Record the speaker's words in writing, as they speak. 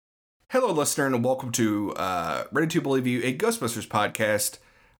Hello, listener, and welcome to Ready to Believe You, a Ghostbusters podcast.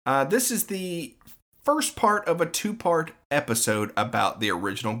 This is the first part of a two-part episode about the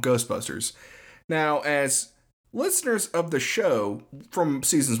original Ghostbusters. Now, as listeners of the show from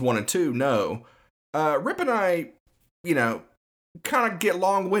seasons 1 and 2 know, Rip and I, kind of get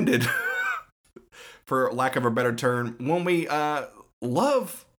long-winded, for lack of a better term, when we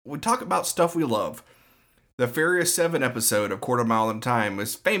talk about stuff we love. The Furious 7 episode of Quarter Mile in Time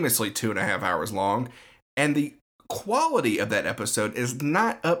was famously 2.5 hours long, and the quality of that episode is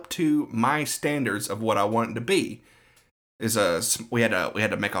not up to my standards of what I want it to be. We had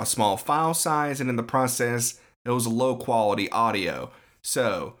to make a small file size, and in the process, it was low quality audio.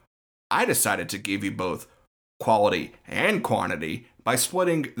 So I decided to give you both quality and quantity by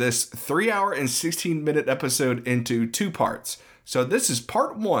splitting this 3-hour and 16-minute episode into two parts. So this is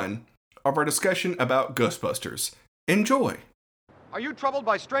part 1 of our discussion about Ghostbusters. Enjoy! Are you troubled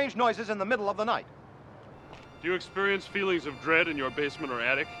by strange noises in the middle of the night? Do you experience feelings of dread in your basement or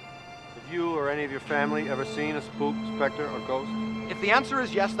attic? Have you or any of your family ever seen a spook, specter, or ghost? If the answer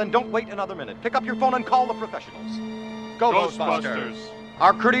is yes, then don't wait another minute. Pick up your phone and call the professionals. Go Ghostbusters!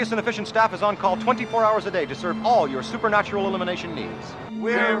 Our courteous and efficient staff is on call 24 hours a day to serve all your supernatural elimination needs.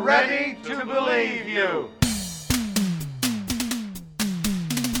 We're ready to believe you!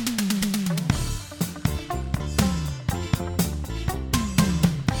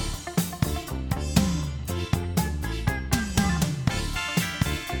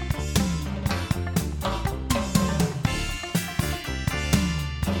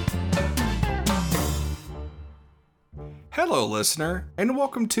 Hello, listener, and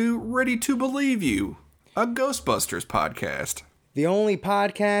welcome to Ready to Believe You, a Ghostbusters podcast. The only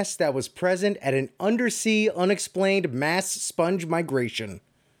podcast that was present at an undersea, unexplained mass sponge migration.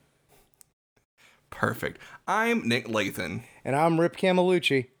 Perfect. I'm Nick Lathan. And I'm Rip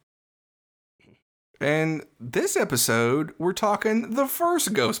Camelucci. And this episode, we're talking the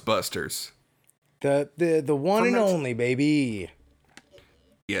first Ghostbusters. The one and only, baby.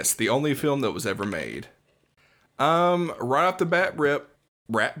 Yes, the only film that was ever made. Right off the bat, Rip.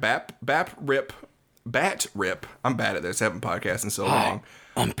 I'm bad at this. I haven't podcasted in so long.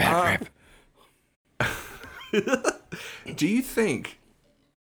 I'm Bat Rip. Do you think,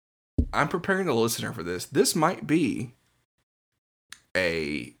 I'm preparing the listener for this, this might be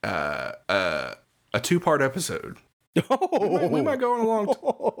a two-part episode. Oh, we might go on a long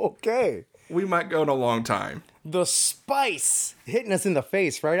okay. We might go on a long time. The spice hitting us in the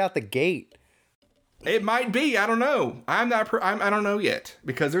face right out the gate. It might be. I don't know. I don't know yet,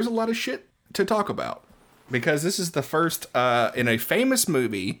 because there's a lot of shit to talk about. Because this is the first in a famous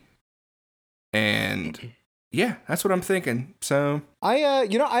movie, and yeah, that's what I'm thinking. So I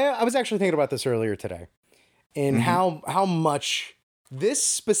was actually thinking about this earlier today, and how much this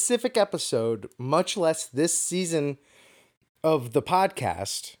specific episode, much less this season of the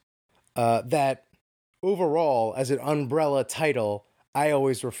podcast, that overall as an umbrella title, I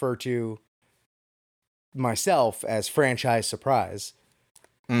always refer to myself as Franchise Surprise.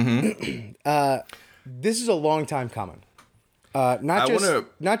 This is a long time coming.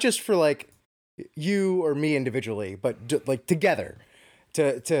 Not just for like you or me individually, but like together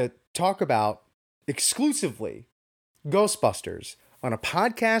to talk about exclusively Ghostbusters on a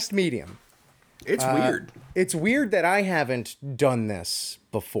podcast medium. It's weird. It's weird that I haven't done this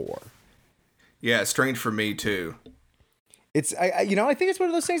before. Yeah, it's strange for me too. It's I think it's one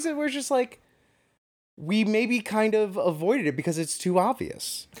of those things that we're just like, we maybe kind of avoided it because it's too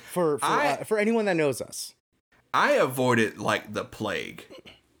obvious for anyone that knows us. I avoid it like the plague.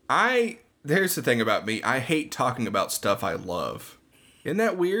 There's the thing about me. I hate talking about stuff I love. Isn't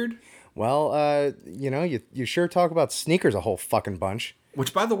that weird? Well, you sure talk about sneakers a whole fucking bunch.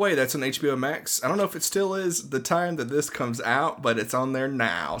 Which, by the way, that's on HBO Max. I don't know if it still is the time that this comes out, but it's on there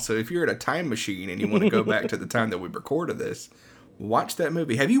now. So if you're in a time machine and you want to go back to the time that we recorded this, watch that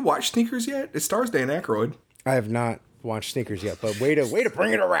movie. Have you watched Sneakers yet? It stars Dan Aykroyd. I have not watched Sneakers yet, but way to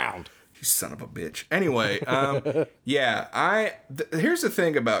bring it around. You son of a bitch. Anyway, yeah, here's the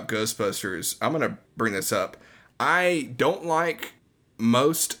thing about Ghostbusters. I'm going to bring this up. I don't like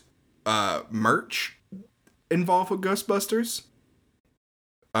most merch involved with Ghostbusters.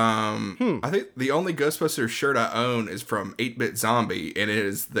 I think the only Ghostbusters shirt I own is from 8-Bit Zombie, and it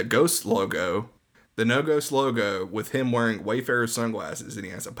is the Ghost logo. The No Ghost logo with him wearing Wayfarer sunglasses, and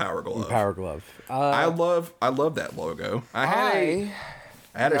he has a power glove. I love that logo. I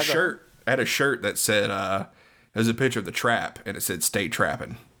had a shirt. I had a shirt that said there's a picture of the trap, and it said "Stay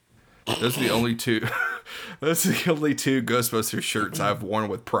trapping." Those are the only two. Those are the only two Ghostbusters shirts I've worn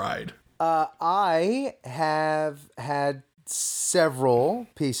with pride. I have had several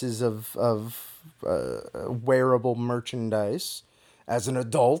pieces of wearable merchandise. As an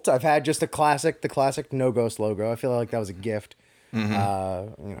adult, I've had just the classic No Ghost logo. I feel like that was a gift.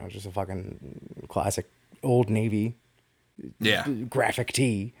 Just a fucking classic Old Navy graphic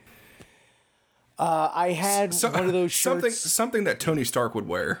tee. I had one of those shirts. Something that Tony Stark would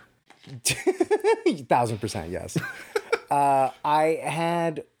wear. 1000%, yes. I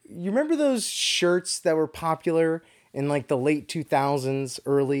had, you remember those shirts that were popular in like the late 2000s,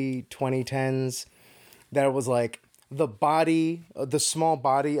 early 2010s? That was like the body, the small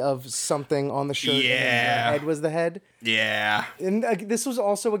body of something on the shirt. Yeah. And the head was the head. Yeah. And this was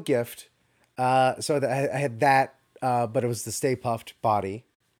also a gift. So I had that, but it was the Stay Puft body.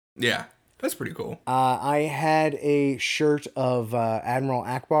 Yeah. That's pretty cool. I had a shirt of Admiral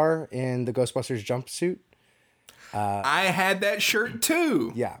Akbar in the Ghostbusters jumpsuit. I had that shirt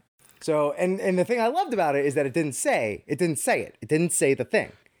too. Yeah. So, and the thing I loved about it is that it didn't say it. It didn't say the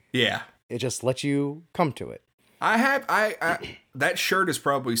thing. Yeah. It just let you come to it. I that shirt is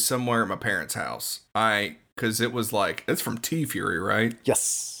probably somewhere at my parents' house. Because it was like, it's from T-Fury, right?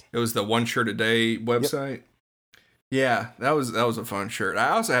 Yes. It was the One Shirt a Day website. Yep. Yeah, that was a fun shirt.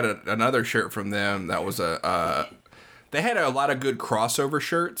 I also had another shirt from them that was they had a lot of good crossover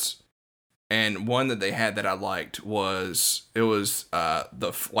shirts. And one that they had that I liked was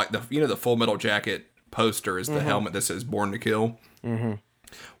the Full Metal Jacket poster is the helmet that says Born to Kill. Mm-hmm.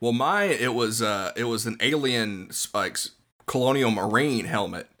 Well, mine it was an alien like Colonial Marine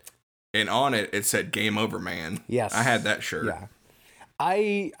helmet, and on it said Game Over Man. Yes, I had that shirt. Yeah,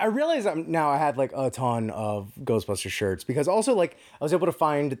 I realize now I had like a ton of Ghostbusters shirts because also like I was able to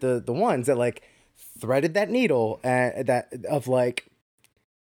find the ones that like threaded that needle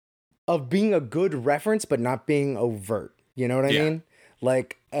of being a good reference, but not being overt. You know what I mean?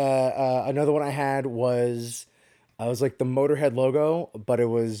 Like, another one I had was like the Motorhead logo, but it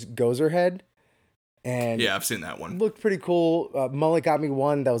was Gozer Head. And yeah, I've seen that one. Looked pretty cool. Mullet got me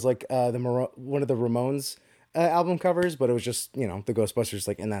one that was like one of the Ramones album covers, but it was just, the Ghostbusters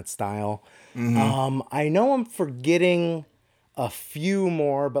like in that style. Mm-hmm. I know I'm forgetting a few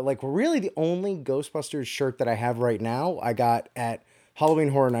more, but like really the only Ghostbusters shirt that I have right now, I got at Halloween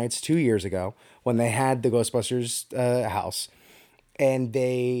Horror Nights 2 years ago when they had the Ghostbusters house, and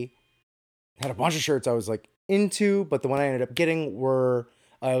they had a bunch of shirts I was like into, but the one I ended up getting it was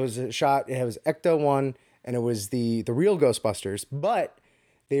Ecto one, and it was the real Ghostbusters, but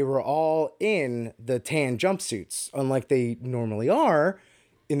they were all in the tan jumpsuits, unlike they normally are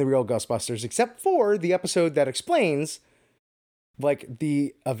in the real Ghostbusters, except for the episode that explains like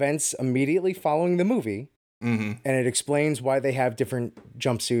the events immediately following the movie. Mm-hmm. And it explains why they have different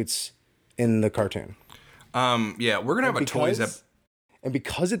jumpsuits in the cartoon. Yeah, we're gonna have a toys and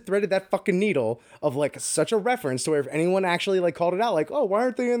because it threaded that fucking needle of like such a reference to where if anyone actually like called it out, like, oh, why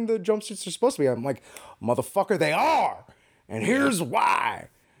aren't they in the jumpsuits they're supposed to be? I'm like, motherfucker, they are, and here's why.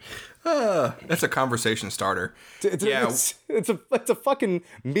 That's a conversation starter. It's a fucking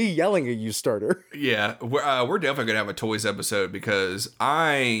me yelling at you starter. Yeah, we're definitely gonna have a toys episode because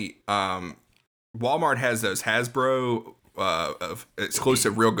Walmart has those Hasbro of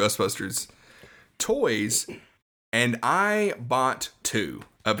exclusive Real Ghostbusters toys, and I bought 2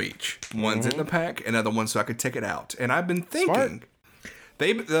 of each. One's in the pack, another one so I could take it out. And I've been thinking,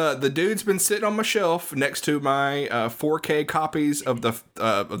 the dude's been sitting on my shelf next to my 4K copies of the 3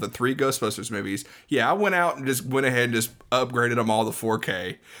 Ghostbusters movies. Yeah, I went out and just went ahead and just upgraded them all to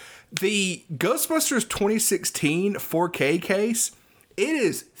 4K. The Ghostbusters 2016 4K case, it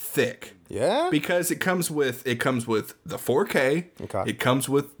is thick. Yeah, because it comes with the 4K. Okay. It comes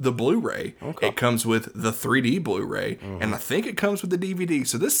with the Blu-ray. Okay. It comes with the 3D Blu-ray, and I think it comes with the DVD.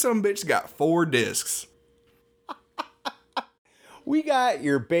 So this sumbitch got 4 discs. We got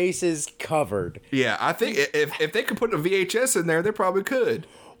your bases covered. Yeah, I think if they could put a VHS in there, they probably could.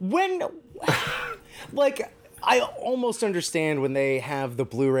 I almost understand when they have the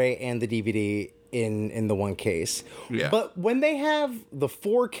Blu-ray and the DVD in the one case. Yeah. But when they have the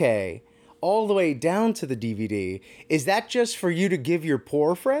 4K all the way down to the DVD, is that just for you to give your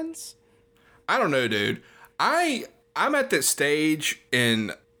poor friends? I don't know, dude. I'm at that stage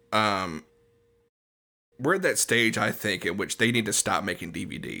in we're at that stage, I think, in which they need to stop making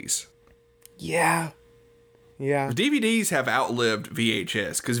DVDs. Yeah. DVDs have outlived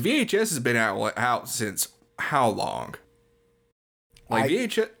VHS because VHS has been out since how long? Like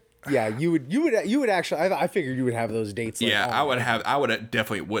VHS. Yeah, you would actually. I figured you would have those dates. Like, yeah, I would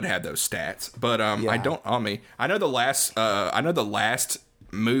definitely have those stats, but I don't on me. I know the last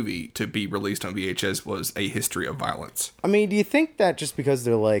movie to be released on VHS was A History of Violence. I mean, do you think that just because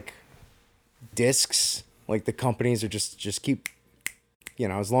they're like discs, Like the companies are just keep,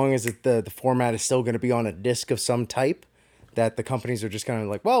 as long as the format is still going to be on a disc of some type, that the companies are just kind of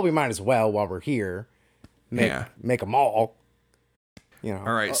like, well, we might as well while we're here, make them all.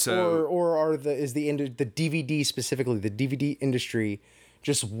 All right. So is the DVD specifically the DVD industry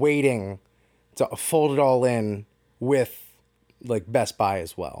just waiting to fold it all in with like Best Buy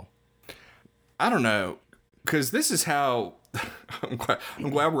as well? I don't know, because this is how I'm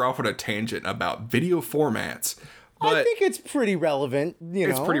glad we're off on a tangent about video formats. But I think it's pretty relevant.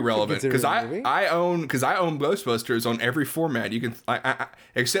 It's pretty relevant because I own Ghostbusters on every format you can,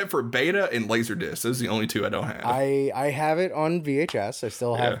 except for Beta and Laserdisc. Those are the only two I don't have. I have it on VHS. I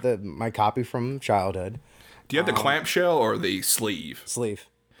still have my copy from childhood. Do you have the clamshell or the sleeve? Sleeve.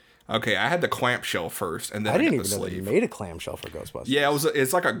 Okay, I had the clamshell first, and then I didn't got the even sleeve. know they made a clamshell for Ghostbusters. Yeah,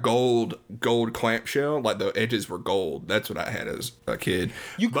 it's like a gold clamshell. Like the edges were gold. That's what I had as a kid.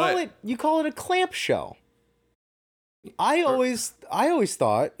 You call it a clamshell. I always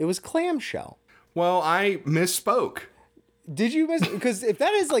thought it was clamshell. Well, I misspoke. Did you because if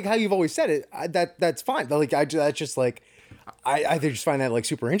that is like how you've always said it, that's fine. Like I just find that like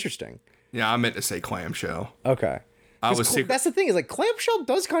super interesting. Yeah, I meant to say clamshell. Okay. That's the thing is like clamshell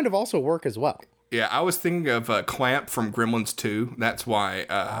does kind of also work as well. Yeah, I was thinking of Clamp from Gremlins 2. That's why.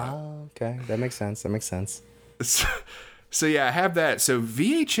 Okay, that makes sense. So yeah, I have that. So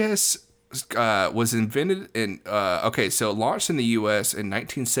VHS was invented in so it launched in the US in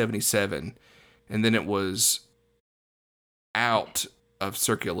 1977, and then it was out of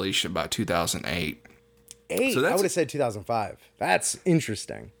circulation by 2008. So I would have said 2005. That's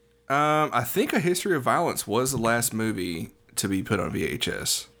interesting. I think A History of Violence was the last movie to be put on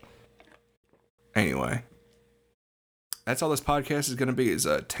VHS. Anyway, that's all this podcast is going to be, is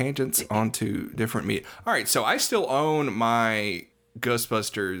tangents onto different media. All right, so I still own my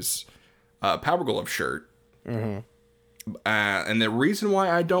Ghostbusters Power Glove shirt. Mm-hmm. And the reason why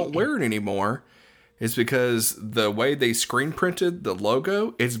I don't wear it anymore is because the way they screen printed the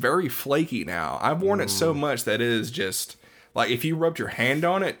logo, it's very flaky now. I've worn it so much that it is just... Like, if you rubbed your hand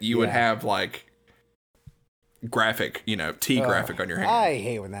on it, you would have, like, graphic, graphic on your hand. I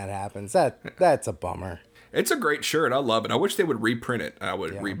hate when that happens. That's a bummer. It's a great shirt. I love it. I wish they would reprint it. I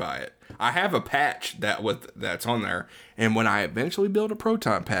would rebuy it. I have a patch that's on there. And when I eventually build a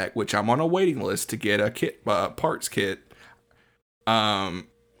Proton Pack, which I'm on a waiting list to get a kit, parts kit, I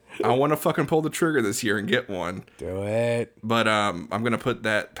want to fucking pull the trigger this year and get one. Do it. But I'm going to put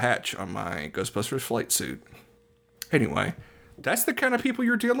that patch on my Ghostbusters flight suit. Anyway, that's the kind of people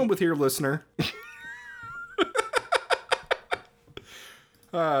you're dealing with here, listener.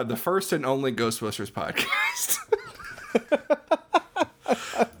 The first and only Ghostbusters podcast.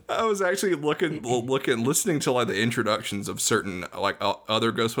 I was actually listening to like the introductions of certain like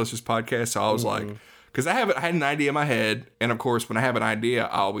other Ghostbusters podcasts. So I was like, because I had an idea in my head, and of course, when I have an idea,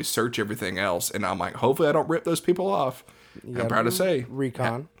 I always search everything else, and I'm like, hopefully, I don't rip those people off. I'm proud to say,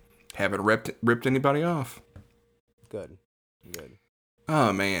 recon, haven't ripped anybody off. Good.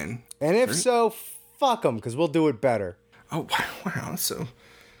 Oh man! And if so, fuck them, because we'll do it better. Oh wow! So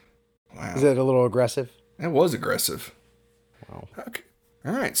wow. Is that a little aggressive? That was aggressive. Wow. Okay.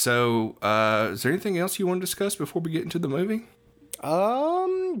 All right. So, is there anything else you want to discuss before we get into the movie?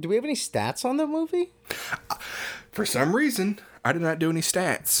 Do we have any stats on the movie? For some reason, I did not do any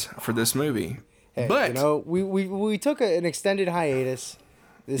stats for this movie. Hey, but we took an extended hiatus.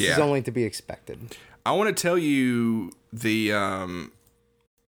 This is only to be expected. I want to tell you the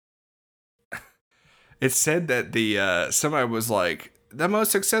it said that somebody was like the most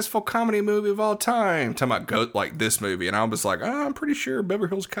successful comedy movie of all time. Talking about like this movie, and I was like, I'm pretty sure Beverly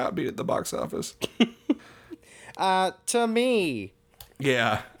Hills Cop beat it at the box office. To me.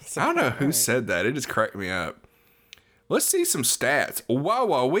 Yeah. I don't know who said that. It just cracked me up. Let's see some stats.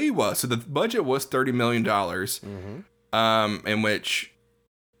 Wow. So the budget was $30 million. Mm-hmm. In which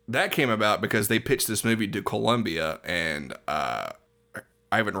that came about because they pitched this movie to Columbia, and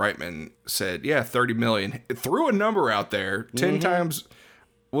Ivan Reitman said, yeah, 30 million. It threw a number out there, 10 times,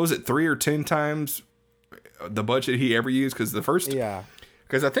 what was it, 3 or 10 times the budget he ever used? Because the first... Yeah.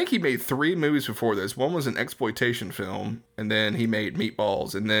 Because I think he made 3 movies before this. One was an exploitation film, and then he made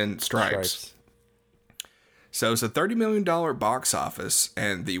Meatballs, and then Stripes. So it's a $30 million box office,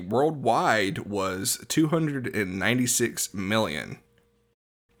 and the worldwide was $296 million.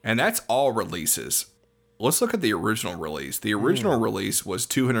 And that's all releases. Let's look at the original release. The original release was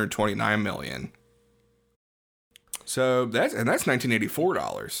 $229 million. So that's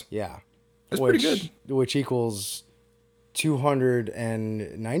 $1984. Yeah. That's pretty good. Which equals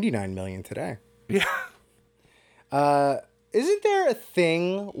 $299 million today. Yeah. Isn't there a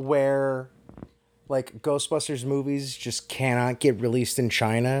thing where like Ghostbusters movies just cannot get released in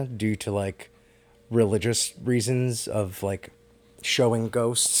China due to like religious reasons of like showing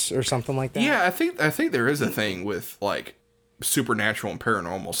ghosts or something like that? Yeah, I think there is a thing with like supernatural and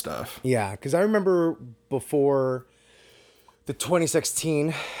paranormal stuff. Yeah, because I remember before the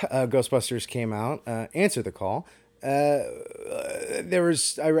 2016 Ghostbusters came out, Answer the Call. There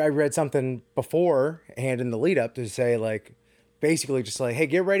was I read something beforehand in the lead up to say like basically just like, hey,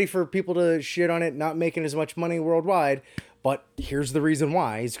 get ready for people to shit on it not making as much money worldwide, but here's the reason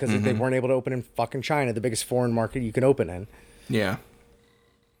why. It's because they weren't able to open in fucking China, the biggest foreign market you can open in. Yeah,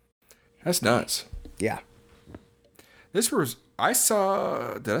 that's nuts. Yeah, this was did I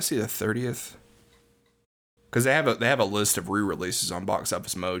see the 30th? Because they have a list of re-releases on Box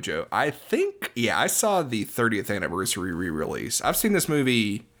Office Mojo. I think, yeah, I saw the 30th anniversary re-release. I've seen this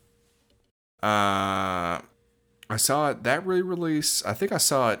movie. I saw it, that re-release. I think I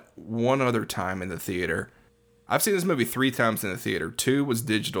saw it one other time in the theater. I've seen this movie 3 times in the theater. 2 was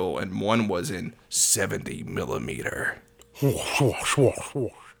digital and 1 was in 70 millimeter. I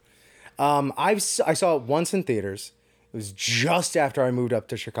saw it once in theaters. It was just after I moved up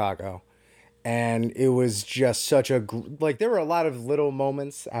to Chicago. And it was just such a, like, there were a lot of little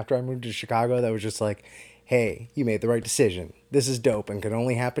moments after I moved to Chicago that was just like, hey, you made the right decision. This is dope and could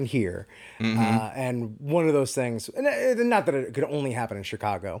only happen here. And one of those things, and not that it could only happen in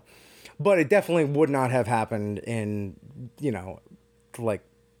Chicago, but it definitely would not have happened in, you know, like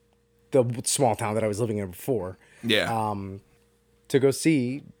the small town that I was living in before. Yeah. To go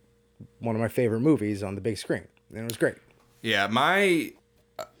see one of my favorite movies on the big screen. And it was great. Yeah,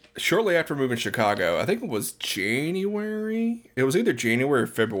 shortly after moving to Chicago, I think it was January. It was either January or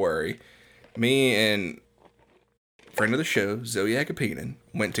February. Me and friend of the show, Zoe Agapinen,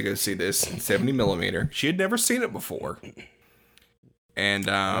 went to go see this in 70 millimeter. She had never seen it before. And,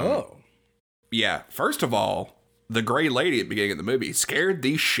 yeah, first of all, the gray lady at the beginning of the movie scared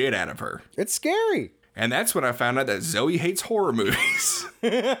the shit out of her. It's scary. And that's when I found out that Zoe hates horror movies.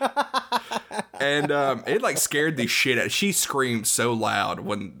 And it like scared the shit out. She screamed so loud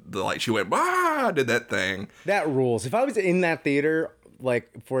when she went, ah, did that thing. That rules. If I was in that theater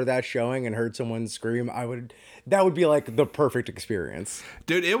like for that showing and heard someone scream, that would be like the perfect experience.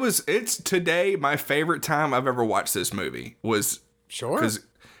 Dude, it's today my favorite time I've ever watched this movie was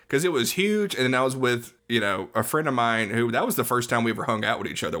because it was huge, and then I was with, a friend of mine who that was the first time we ever hung out with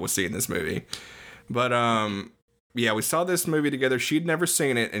each other was seeing this movie. But, yeah, we saw this movie together. She'd never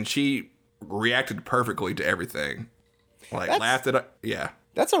seen it, and she reacted perfectly to everything. Laughed at it. Yeah.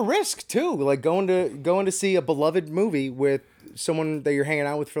 That's a risk, too. Like, going to see a beloved movie with someone that you're hanging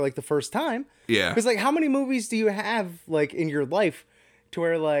out with for, like, the first time. Yeah. Because, like, how many movies do you have, like, in your life to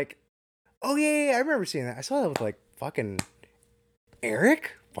where, like, oh, yeah, I remember seeing that. I saw that with, like, fucking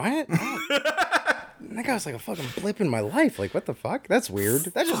Eric? What? That guy was like a fucking blip in my life. Like, what the fuck? That's weird.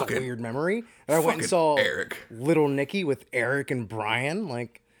 That's just a weird memory. And I went and saw Eric. Little Nicky with Eric and Brian.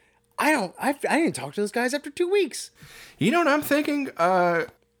 Like, I didn't talk to those guys after 2 weeks. You know what I'm thinking?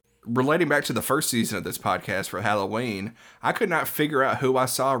 Relating back to the first season of this podcast for Halloween, I could not figure out who I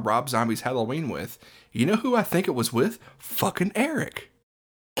saw Rob Zombie's Halloween with. You know who I think it was with? Fucking Eric.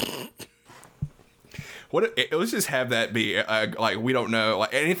 Let's just have that be like we don't know.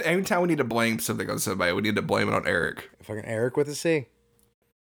 Like anytime we need to blame something on somebody, we need to blame it on Eric. Fucking Eric with a C.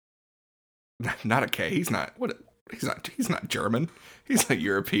 Not a K. He's not. He's not German. He's not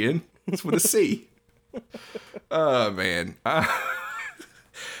European. It's with a C. Oh man.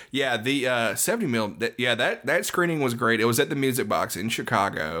 Yeah, the 70 mil. That screening was great. It was at the Music Box in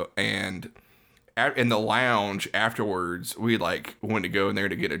Chicago, and in the lounge afterwards, we went to go in there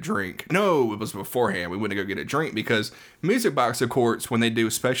to get a drink. No, it was beforehand. We went to go get a drink because Music Box, of course, when they do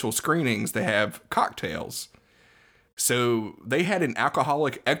special screenings, they have cocktails. So they had an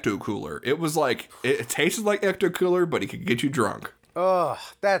alcoholic Ecto Cooler. It was it tasted like Ecto Cooler, but it could get you drunk. Oh,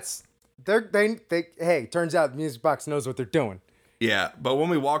 hey, turns out Music Box knows what they're doing. Yeah, but when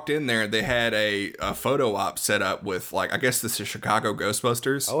we walked in there, they had a photo op set up with, I guess this is Chicago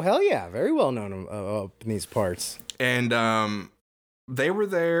Ghostbusters. Oh, hell yeah. Very well known in these parts. And they were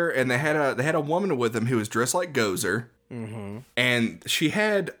there, and they had a woman with them who was dressed like Gozer. Mm-hmm. And she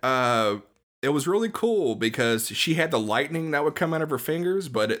had, it was really cool because she had the lightning that would come out of her fingers,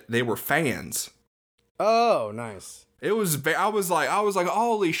 but they were fans. Oh, nice. I was like,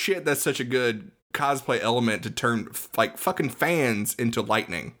 holy shit, that's such a good cosplay element to turn fucking fans into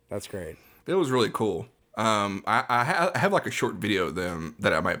lightning. That's great. It was really cool. I have a short video of them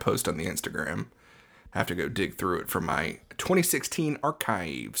that I might post on the Instagram. I have to go dig through it from my 2016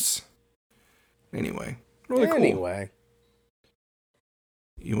 archives. Anyway, really cool.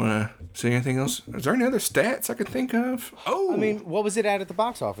 You want to say anything else? Is there any other stats I can think of? Oh, I mean, what was it at the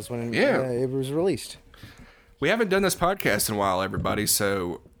box office when it was released? We haven't done this podcast in a while, everybody,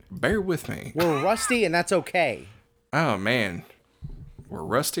 so bear with me. We're rusty, and that's okay. Oh, man. We're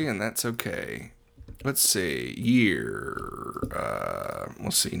rusty, and that's okay. Let's see. Year.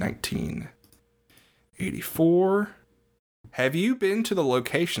 Let's see. 1984. Have you been to the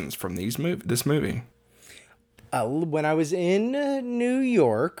locations from this movie? When I was in New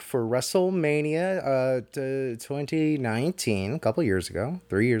York for WrestleMania 2019, a couple years ago,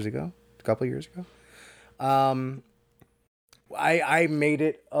 3 years ago, a couple years ago, I made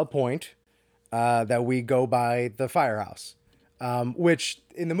it a point that we go by the Firehouse, which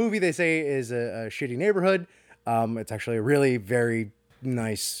in the movie they say is a shitty neighborhood. It's actually a really very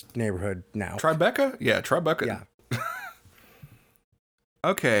nice neighborhood now. Tribeca? Yeah, Tribeca. Yeah.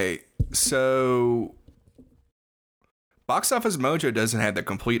 Okay, so Box Office Mojo doesn't have the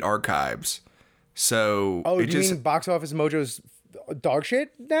complete archives. So do you mean Box Office Mojo's dog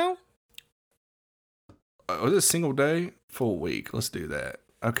shit now? Was it a single day? Full week. Let's do that.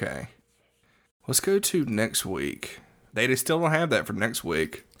 Okay. Let's go to next week. They still don't have that for next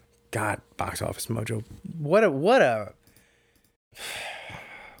week. God, Box Office Mojo. What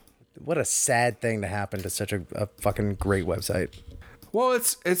a sad thing to happen to such a fucking great website. Well,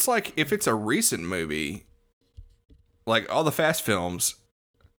 it's like if it's a recent movie, like all the Fast films.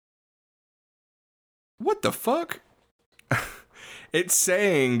 What the fuck? It's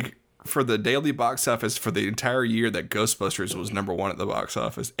saying for the daily box office for the entire year that Ghostbusters was #1 at the box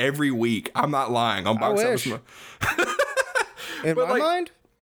office every week. I'm not lying. On Box Office. In my mind.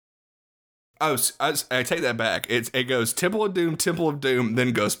 I take that back. It goes Temple of Doom,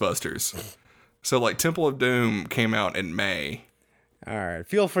 then Ghostbusters. So like Temple of Doom came out in May. All right.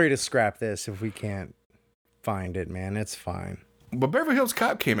 Feel free to scrap this if we can't find it, man. It's fine. But Beverly Hills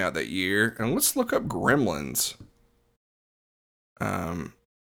Cop came out that year, and let's look up Gremlins.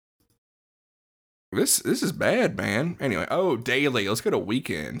 This is bad, man. Anyway, daily. Let's go to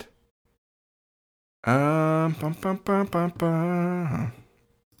weekend. All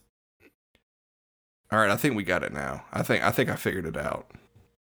right, I think we got it now. I think I figured it out.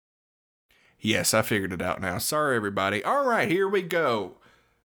 Yes, I figured it out now. Sorry, everybody. All right, here we go.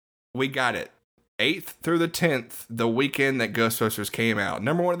 We got it. 8th through the 10th, the weekend that Ghostbusters came out.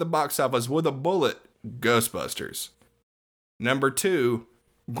 #1 at the box office with a bullet, Ghostbusters. #2,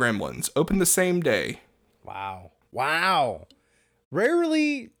 Gremlins. Opened the same day. Wow.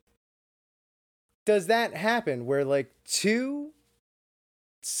 Rarely does that happen where like two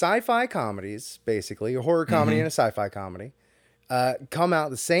sci-fi comedies, basically, a horror comedy and a sci-fi comedy, come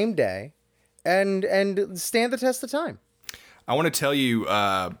out the same day and stand the test of time. I want to tell you,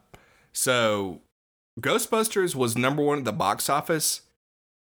 so Ghostbusters was #1 at the box office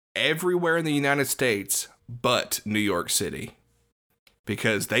everywhere in the United States but New York City.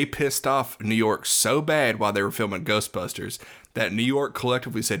 Because they pissed off New York so bad while they were filming Ghostbusters that New York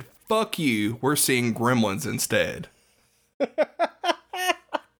collectively said, fuck you, we're seeing Gremlins instead.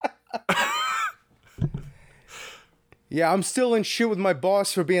 Yeah, I'm still in shit with my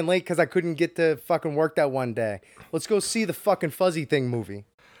boss for being late because I couldn't get to fucking work that one day. Let's go see the fucking Fuzzy Thing movie.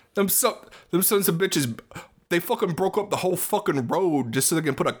 Them sons of bitches, they fucking broke up the whole fucking road just so they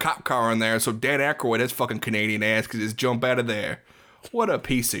can put a cop car in there so Dan Aykroyd, his fucking Canadian ass, could just jump out of there. What a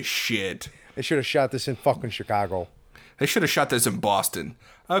piece of shit. They should have shot this in fucking Chicago. They should have shot this in Boston.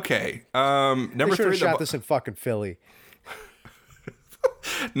 Okay. They should have shot this in fucking Philly.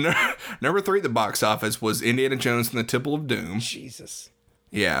 Number 3 at the box office was Indiana Jones and the Temple of Doom. Jesus.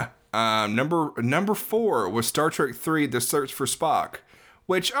 Yeah. Number 4 was Star Trek 3, The Search for Spock.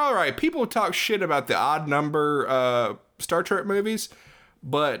 Which, all right, people talk shit about the odd number Star Trek movies,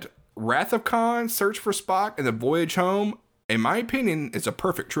 but Wrath of Khan, Search for Spock, and The Voyage Home, in my opinion, is a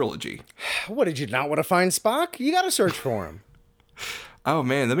perfect trilogy. What, did you not want to find Spock? You got to search for him. Oh,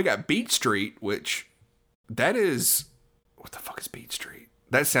 man. Then we got Beat Street, which that is... What the fuck is Beat Street?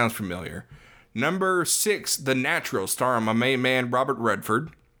 That sounds familiar. Number 6, The Natural, starring my main man, Robert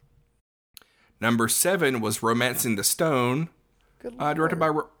Redford. Number 7 was Romancing the Stone, directed by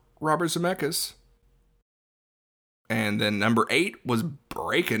Robert Zemeckis. And then number 8 was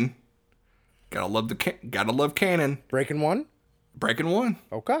Breakin'. Gotta love Canon. Breakin' 1? Breakin' 1.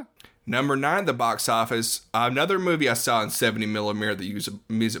 Okay. Number 9 at the box office, another movie I saw in 70mm at the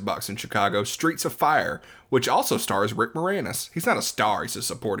Music Box in Chicago, Streets of Fire, which also stars Rick Moranis. He's not a star, he's a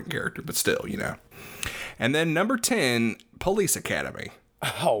supporting character, but still, you know. And then number 10, Police Academy.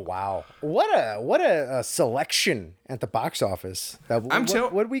 Oh, wow. What a selection at the box office.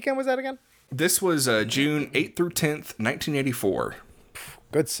 What weekend was that again? This was June 8th through 10th, 1984.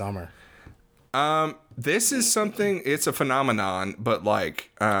 Good summer. This is something, it's a phenomenon, but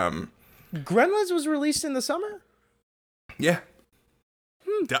like, Gremlins was released in the summer? Yeah.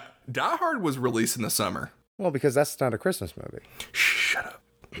 Die Hard was released in the summer. Well, because that's not a Christmas movie. Shut up.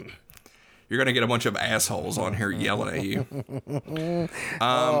 You're going to get a bunch of assholes on here yelling at you.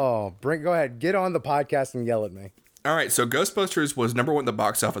 Go ahead. Get on the podcast and yell at me. All right, so Ghostbusters was number 1 at the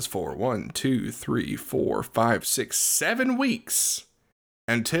box office for 7 weeks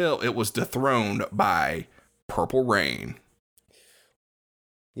until it was dethroned by Purple Rain.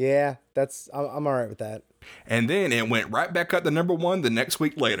 Yeah, I'm all right with that. And then it went right back up to number 1 the next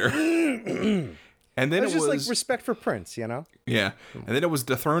week later. And then it was just like respect for Prince, you know? Yeah. And then it was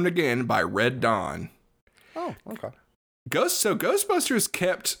dethroned again by Red Dawn. Oh, okay. So Ghostbusters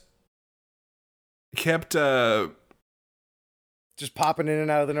kept just popping in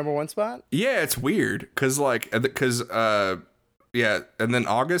and out of the number 1 spot? Yeah, it's weird cuz and then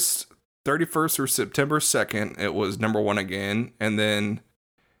August 31st or September 2nd it was number 1 again, and then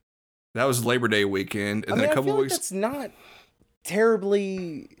that was Labor Day weekend, and then a couple of weeks. That's not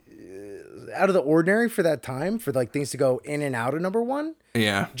terribly out of the ordinary for that time, for like things to go in and out of number 1.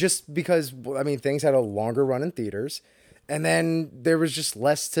 Yeah. Just because, I mean, things had a longer run in theaters, and then there was just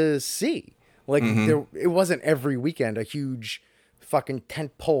less to see. Like, it wasn't every weekend a huge fucking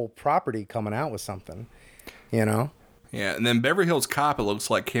tentpole property coming out with something, you know? Yeah, and then Beverly Hills Cop, it looks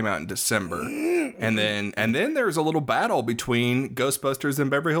like, came out in December. And then there's a little battle between Ghostbusters and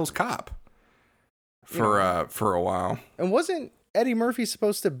Beverly Hills Cop for a while. And wasn't Eddie Murphy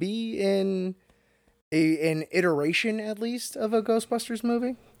supposed to be in an iteration, at least, of a Ghostbusters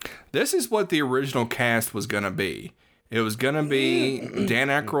movie? This is what the original cast was going to be. It was going to be Dan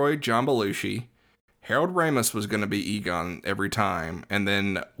Aykroyd, John Belushi. Harold Ramis was going to be Egon every time. And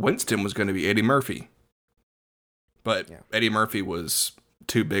then Winston was going to be Eddie Murphy. But Eddie Murphy was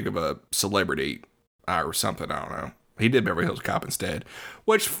too big of a celebrity or something. I don't know. He did Beverly Hills Cop instead.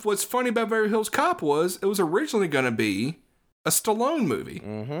 What's funny about Beverly Hills Cop was it was originally going to be a Stallone movie.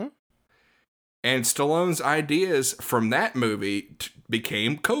 Mm-hmm. And Stallone's ideas from that movie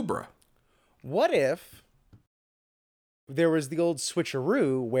became Cobra. What if there was the old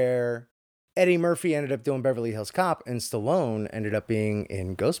switcheroo where Eddie Murphy ended up doing Beverly Hills Cop and Stallone ended up being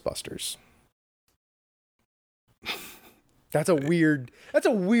in Ghostbusters? That's a weird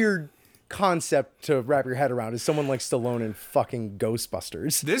concept to wrap your head around, is someone like Stallone in fucking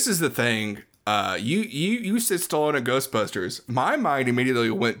Ghostbusters. This is the thing. You said Stallone in Ghostbusters. My mind immediately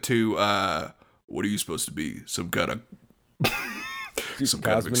went to what are you supposed to be? Some kind of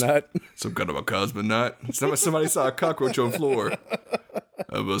cosmonaut. Some kind of a cosmonaut. Somebody saw a cockroach on the floor.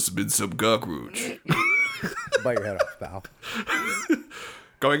 I must have been some cockroach. Bite your head off, pal.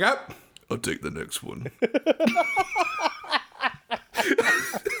 Going up? I'll take the next one.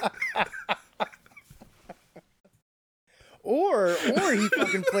 Or he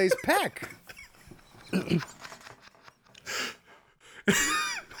fucking plays Peck.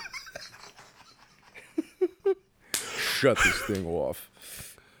 Shut this thing off.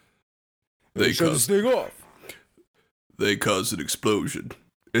 Shut this thing off. They caused an explosion.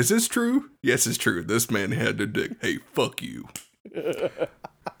 Is this true? Yes, it's true. This man had to dick. Hey, fuck you.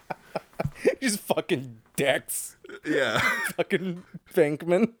 Just fucking Dex. Yeah. Fucking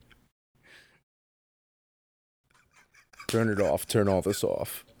Venkman. Turn it off. Turn all this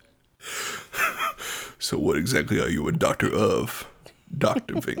off. So what exactly are you a doctor of,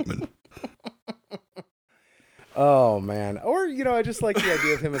 Dr. Venkman? Oh, man. Or, you know, I just like the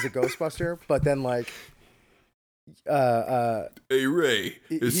idea of him as a Ghostbuster, but then, like... hey, Ray,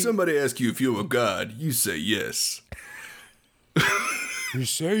 if somebody asks you if you're a god, you say yes. You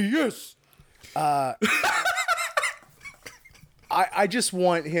say yes. I just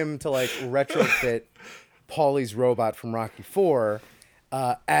want him to, like, retrofit Paulie's robot from Rocky IV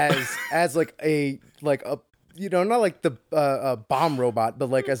as like a you know, not like the bomb robot, but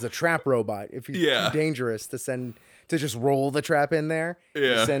like as a trap robot. If he's too dangerous to just roll the trap in there,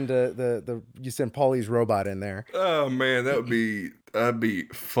 you send you send Paulie's robot in there. Oh man, that'd be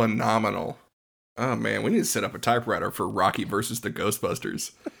phenomenal. Oh man, we need to set up a typewriter for Rocky versus the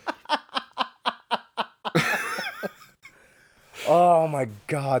Ghostbusters. Oh my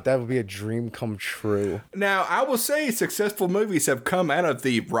God, that would be a dream come true. Now, I will say successful movies have come out of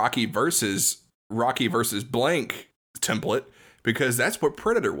the Rocky versus blank template, because that's what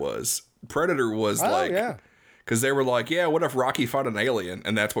Predator was. Predator was because they were like, yeah, what if Rocky fought an alien?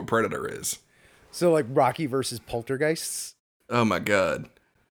 And that's what Predator is. So like Rocky versus Poltergeists? Oh my God.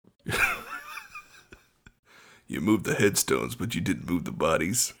 You moved the headstones, but you didn't move the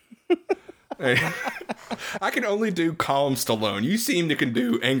bodies. I can only do calm Stallone. You seem to can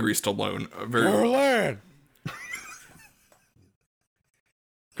do angry Stallone very well.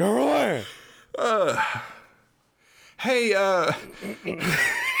 Caroline! Hey,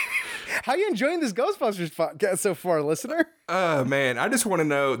 how you enjoying this Ghostbusters podcast so far, listener? Man, I just want to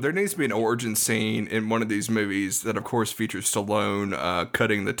know, there needs to be an origin scene in one of these movies that, of course, features Stallone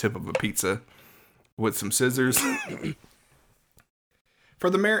cutting the tip of a pizza with some scissors. For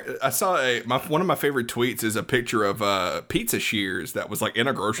the I saw one of my favorite tweets is a picture of pizza shears that was like in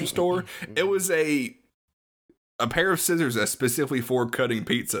a grocery store. It was a pair of scissors that's specifically for cutting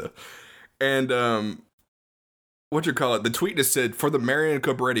pizza. And the tweet just said, "For the Marion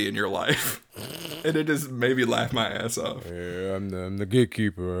Cobretti in your life." And it just made me laugh my ass off. Yeah, I'm the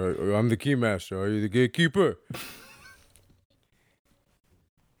gatekeeper. I'm the keymaster. Are you the gatekeeper?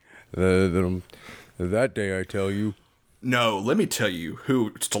 That day, I tell you. No, let me tell you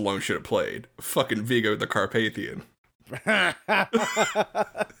who Stallone should have played. Fucking Vigo the Carpathian.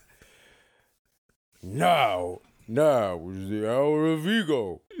 Now is the hour of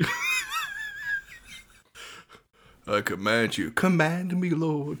Vigo. I command you. Command me,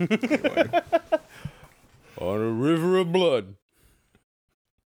 Lord. Anyway. On a river of blood.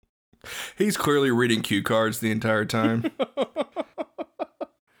 He's clearly reading cue cards the entire time.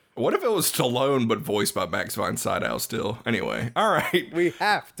 What if it was Stallone but voiced by Max von Sydow still? Anyway, all right. We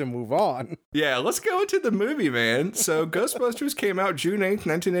have to move on. Yeah, let's go into the movie, man. So Ghostbusters came out June 8th,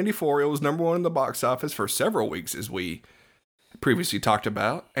 1984. It was number one in the box office for several weeks, as we previously talked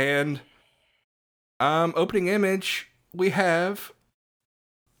about. And opening image, we have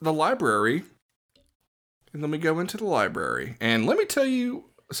the library. And then we go into the library. And let me tell you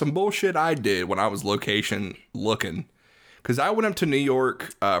some bullshit I did when I was location looking. Because I went up to New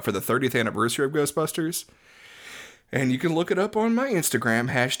York for the 30th anniversary of Ghostbusters. And you can look it up on my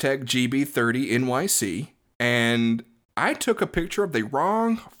Instagram, hashtag GB30NYC. And I took a picture of the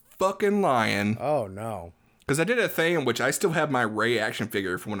wrong fucking lion. Oh, no. Because I did a thing in which I still have my Ray action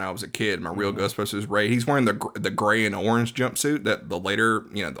figure from when I was a kid. My real Ghostbusters Ray. He's wearing the gray and orange jumpsuit that the later,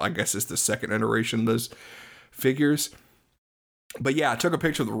 I guess it's the second iteration of those figures. But yeah, I took a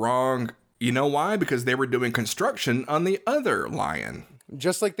picture of the wrong. You know why? Because they were doing construction on the other lion.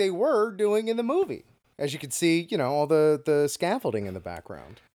 Just like they were doing in the movie. As you can see, all the scaffolding in the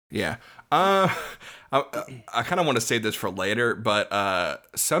background. Yeah. I kind of want to save this for later, but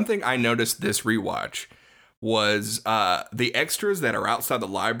something I noticed this rewatch was the extras that are outside the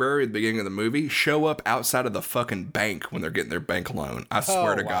library at the beginning of the movie show up outside of the fucking bank when they're getting their bank loan. I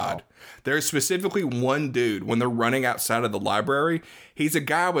swear to God. There's specifically one dude when they're running outside of the library. He's a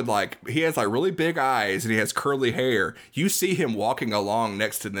guy with he has really big eyes and he has curly hair. You see him walking along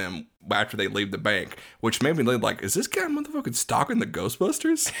next to them after they leave the bank, which made me think is this guy motherfucking stalking the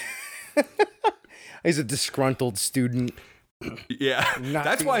Ghostbusters? He's a disgruntled student. Yeah.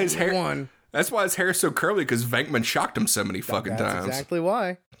 That's why his hair... That's why his hair is so curly, because Venkman shocked him so many fucking times. That's exactly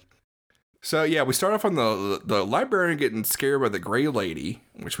why. So, yeah, we start off on the librarian getting scared by the gray lady,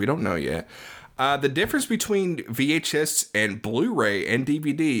 which we don't know yet. The difference between VHS and Blu-ray and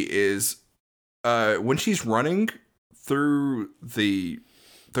DVD is when she's running through the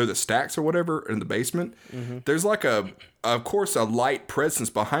stacks or whatever in the basement, there's of course, a light presence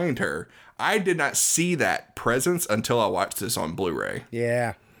behind her. I did not see that presence until I watched this on Blu-ray.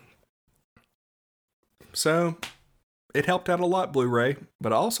 Yeah. So, it helped out a lot, Blu-ray,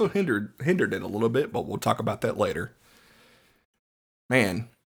 but also hindered it a little bit, but we'll talk about that later. Man.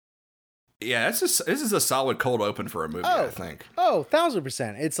 Yeah, this is a solid cold open for a movie, I think. Oh,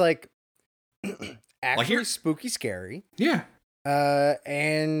 1,000%. It's actually spooky scary. Yeah.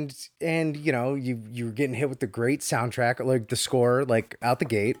 And you were getting hit with the great soundtrack, the score, out the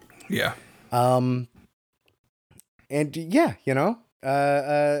gate. Yeah. And yeah,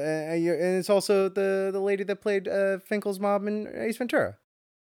 and it's also the lady that played Finkel's mom in Ace Ventura.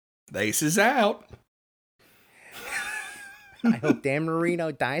 The ace is out. I hope Dan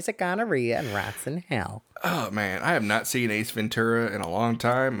Marino dies of gonorrhea and rots in hell. Oh, man. I have not seen Ace Ventura in a long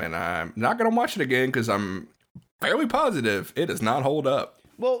time, and I'm not going to watch it again because I'm fairly positive it does not hold up.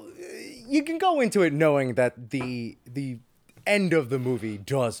 Well, you can go into it knowing that the end of the movie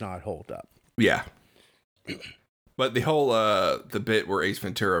does not hold up. Yeah. But the whole, the bit where Ace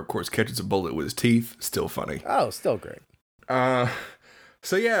Ventura, of course, catches a bullet with his teeth, still funny. Oh, still great.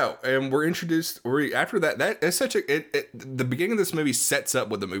 So yeah, and we're introduced, after that's such the beginning of this movie sets up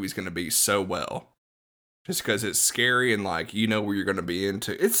what the movie's going to be so well. Just because it's scary and where you're going to be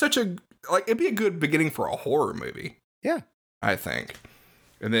into. It's such it'd be a good beginning for a horror movie. Yeah. I think.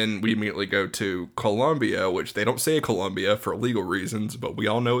 And then we immediately go to Columbia, which they don't say Columbia for legal reasons, but we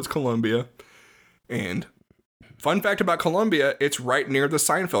all know it's Columbia. And fun fact about Columbia, it's right near the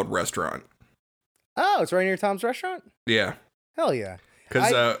Seinfeld restaurant. Oh, it's right near Tom's Restaurant? Yeah. Hell yeah.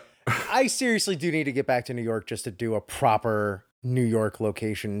 Because I seriously do need to get back to New York just to do a proper New York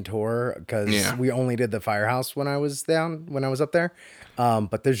location tour, because we only did the Firehouse when I was up there.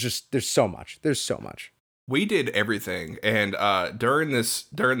 But there's so much. There's so much. We did everything, and during this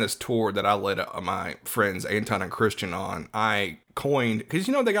tour that I led my friends Anton and Christian on, I coined, because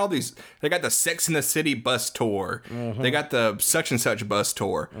they got they got the Sex and the City bus tour, they got the such and such bus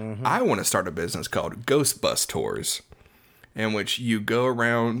tour. I want to start a business called Ghost Bus Tours, in which you go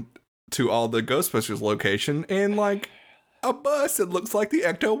around to all the Ghostbusters location in like a bus that looks like the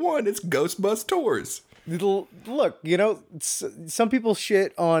Ecto-1. It's Ghost Bus Tours. Look, some people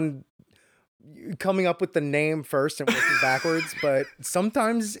shit on coming up with the name first and working backwards, but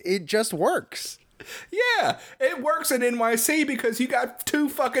sometimes it just works. Yeah, it works in NYC because you got 2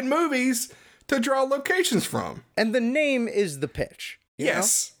 fucking movies to draw locations from. And the name is the pitch.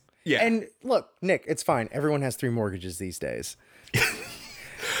 Yes. Know? Yeah. And look, Nick, it's fine. Everyone has 3 mortgages these days.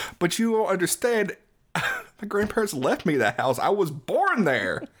 But you will understand, my grandparents left me that house. I was born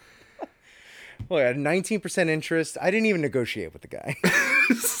there. Well, I had 19% interest. I didn't even negotiate with the guy.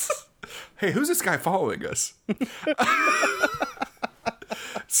 Hey, who's this guy following us?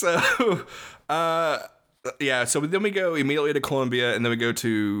 So then we go immediately to Columbia, and then we go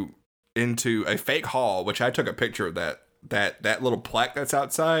into a fake hall, which I took a picture of that little plaque that's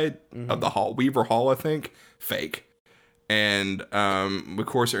outside of the hall, Weaver Hall, I think, fake. And of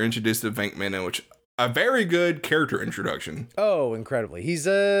course, are introduced to Venkman, which a very good character introduction. Oh, incredibly! He's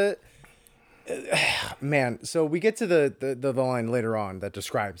a man. So we get to the line later on that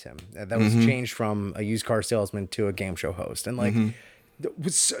describes him. That was changed from a used car salesman to a game show host, and like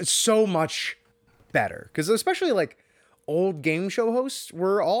was so much better, because especially like old game show hosts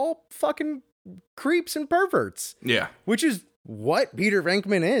were all fucking creeps and perverts. Yeah, which is what Peter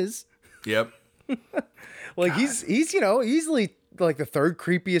Venkman is. Yep. Like, God. he's easily like the 3rd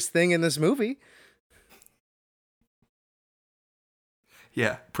creepiest thing in this movie.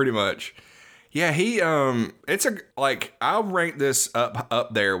 Yeah, pretty much. Yeah, he I'll rank this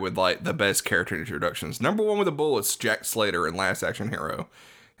up there with like the best character introductions. Number 1 with the Bullets, Jack Slater in Last Action Hero.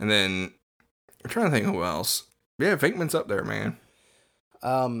 And then I'm trying to think who else. Yeah, Venkman's up there, man.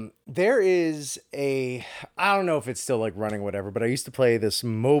 There is I don't know if it's still like running or whatever, but I used to play this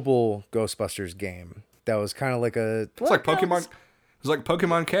mobile Ghostbusters game that was kind of like it's like Pokemon. It was like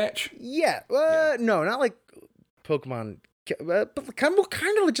Pokemon Catch. Yeah. No, not like Pokemon, but kind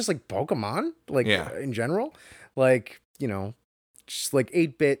of just like Pokemon, like in general, like, just like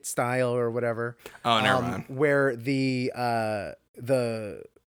 8-bit style or whatever. Oh, never mind. Where the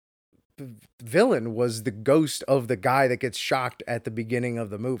villain was the ghost of the guy that gets shocked at the beginning of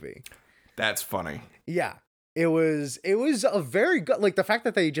the movie. That's funny. Yeah. It was a very good, like, the fact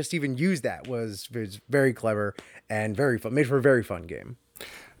that they just even used that was very clever and very fun, made for a very fun game.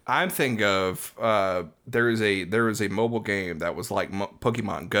 I'm thinking of there is a mobile game that was like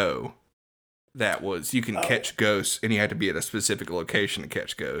Pokemon Go, that was you can catch ghosts, and you had to be at a specific location to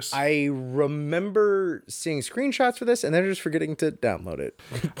catch ghosts. I remember seeing screenshots for this and then just forgetting to download it.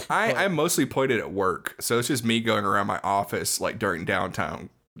 I mostly played it at work, so it's just me going around my office like during downtime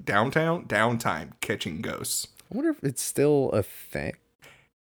catching ghosts. I wonder if it's still a thing.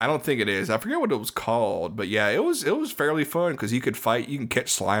 I don't think it is. I forget what it was called, but yeah, it was fairly fun because you could fight. You can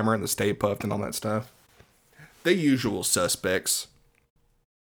catch Slimer and the Stay Puft and all that stuff. The usual suspects.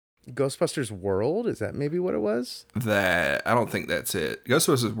 Ghostbusters World? Is that maybe what it was? I don't think that's it.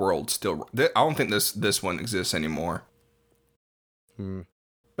 Ghostbusters World still. I don't think this one exists anymore. But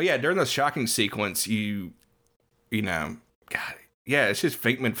yeah, during the shocking sequence, God, yeah, it's just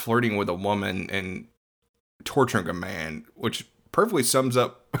Venkman flirting with a woman and torturing a man, which perfectly sums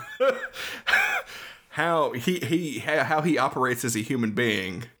up how he operates as a human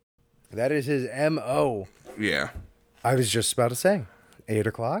being. That is his MO. Yeah. I was just about to say 8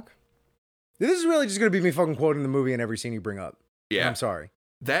 o'clock. This is really just going to be me fucking quoting the movie in every scene you bring up. Yeah. I'm sorry.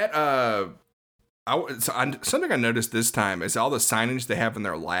 That, something I noticed this time is all the signage they have in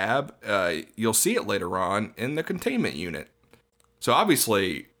their lab. You'll see it later on in the containment unit. So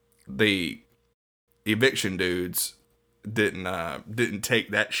obviously the eviction dudes didn't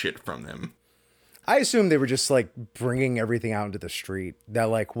take that shit from them. I assume they were just like bringing everything out into the street that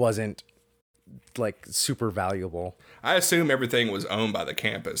like wasn't like super valuable. I assume everything was owned by the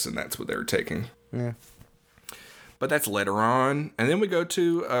campus and that's what they were taking. Yeah. but that's later on. And then we go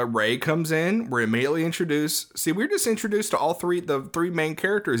to Ray comes in. We're immediately introduced. See, we're just introduced to the three main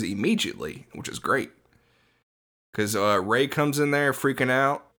characters immediately, which is great. Because Ray comes in there freaking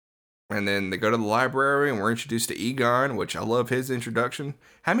out. And then they go to the library and we're introduced to Egon, which I love his introduction.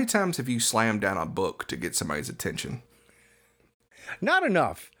 How many times have you slammed down a book to get somebody's attention? Not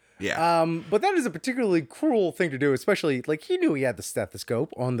enough. Yeah. But that is a particularly cruel thing to do, especially like he knew he had the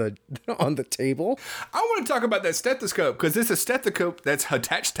stethoscope on the table. I want to talk about that stethoscope because it's a stethoscope that's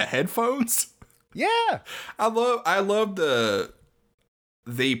attached to headphones. Yeah. I love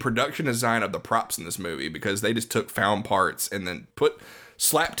the production design of the props in this movie because they just took found parts and then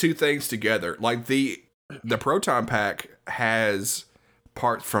slapped two things together. Like the proton pack has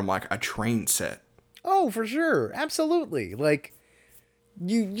parts from like a train set. Oh, for sure. Absolutely. Like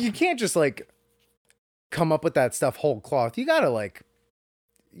you can't just like come up with that stuff whole cloth. You gotta like,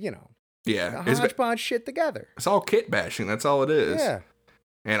 hodgepodge shit together. It's all kit bashing. That's all it is. Yeah.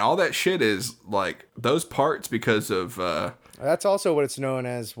 And all that shit is like those parts because of that's also what it's known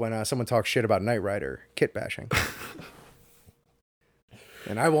as when someone talks shit about Knight Rider, kit bashing.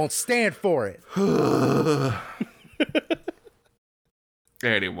 And I won't stand for it.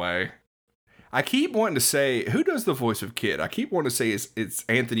 Anyway, I keep wanting to say, who does the voice of Kit? I keep wanting to say it's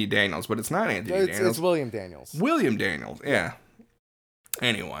Anthony Daniels, but it's not Anthony Daniels. It's William Daniels. William Daniels, yeah.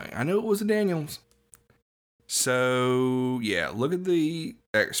 Anyway, I knew it was a Daniels. So, yeah, look at the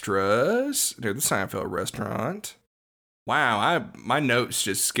extras near the Seinfeld restaurant. Wow, my notes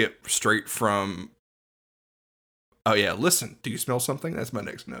just skip straight from... Oh, yeah, listen, do you smell something? That's my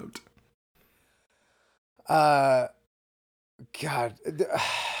next note. God.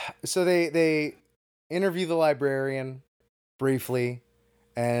 So they interview the librarian briefly,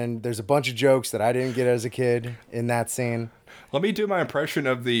 and there's a bunch of jokes that I didn't get as a kid in that scene. Let me do my impression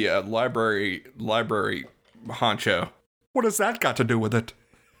of the library honcho. What has that got to do with it?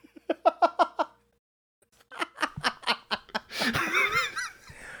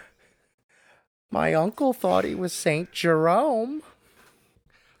 My uncle thought he was Saint Jerome.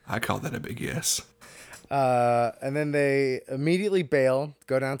 I call that a big yes. And then they immediately bail,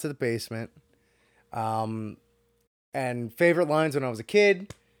 go down to the basement. And favorite lines when I was a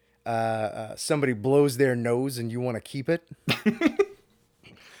kid, somebody blows their nose and you want to keep it.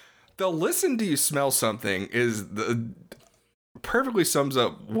 The listen do you smell something perfectly sums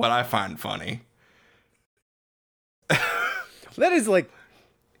up what I find funny. That is like,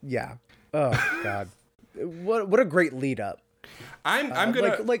 yeah. Oh God, what a great lead up. I'm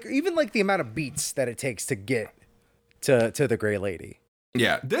gonna like even like the amount of beats that it takes to get to the Gray Lady.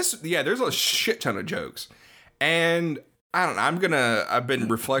 Yeah, there's a shit ton of jokes, and I don't know. I've been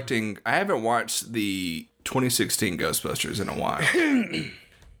reflecting. I haven't watched the 2016 Ghostbusters in a while.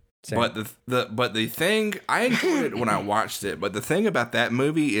 But the thing, I enjoyed it when I watched it, but the thing about that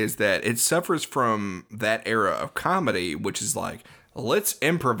movie is that it suffers from that era of comedy, which is like, let's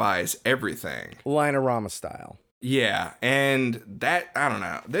improvise everything. Line-a-rama style. Yeah, and that, I don't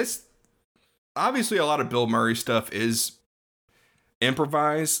know. This, obviously a lot of Bill Murray stuff is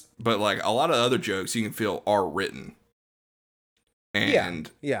improvised, but like a lot of other jokes you can feel are written. And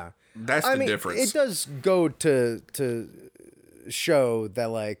yeah. That's the difference. It does go to show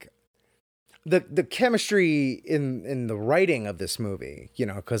that like the chemistry in the writing of this movie,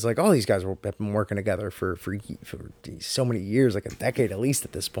 because like all these guys have been working together for so many years, like a decade at least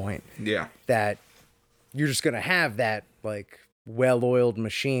at this point. Yeah. That you're just going to have that like well-oiled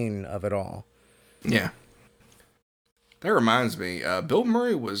machine of it all. Yeah. That reminds me, Bill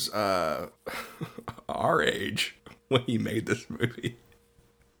Murray was our age when he made this movie.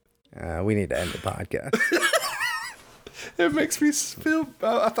 We need to end the podcast. It makes me feel...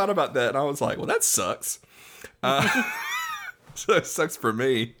 I thought about that, and I was like, well, that sucks. So it sucks for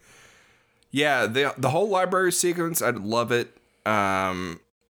me. Yeah, the whole library sequence, I love it. I'm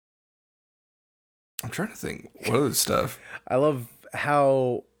trying to think. What other stuff? I love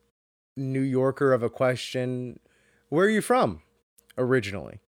how New Yorker of a question... Where are you from,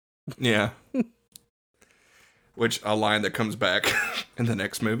 originally? Yeah. Which, a line that comes back in the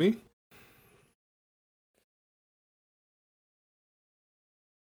next movie.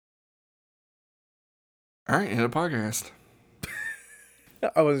 All right, end of the podcast.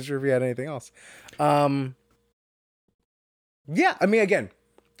 I wasn't sure if you had anything else. Yeah, I mean, again,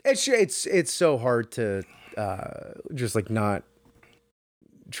 it's so hard to just like not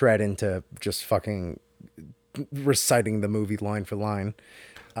tread into just fucking reciting the movie line for line.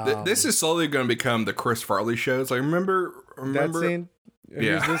 This is slowly going to become the Chris Farley shows. Like remember that scene?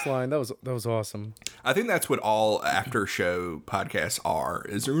 Here's this line. That was awesome. I think that's what all after show podcasts are.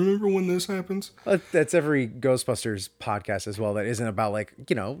 Is there remember when this happens? That's every Ghostbusters podcast as well. That isn't about like,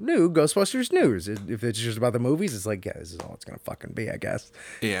 new Ghostbusters news. If it's just about the movies, it's like, yeah, this is all it's gonna fucking be, I guess.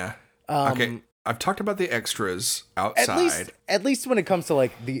 Yeah. Okay. I've talked about the extras outside. At least when it comes to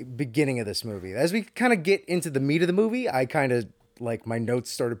like the beginning of this movie. As we kind of get into the meat of the movie, I kind of like my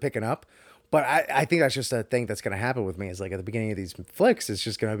notes started picking up. But I think that's just a thing that's going to happen with me is like at the beginning of these flicks, it's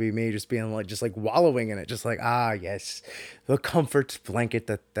just going to be me just being like, just like wallowing in it. Just like, yes, the comfort blanket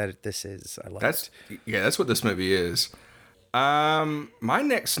that this is. I love it. Yeah, that's what this movie is. My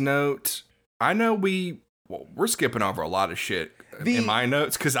next note, I know we're skipping over a lot of shit in my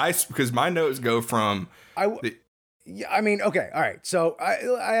notes because my notes go from. Okay. All right. So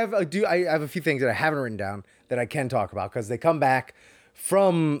I have a few things that I haven't written down that I can talk about because they come back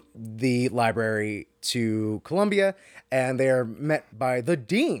from the library to Columbia, and they are met by the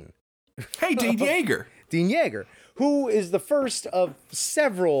dean. Hey, Dean Yeager. Dean Yeager, who is the first of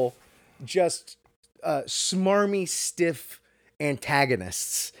several just smarmy, stiff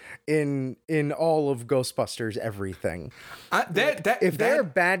antagonists in all of Ghostbusters everything. If they're a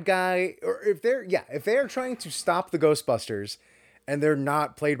bad guy, or if they're trying to stop the Ghostbusters, and they're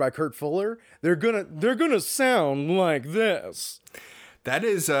not played by Kurt Fuller, they're gonna sound like this. That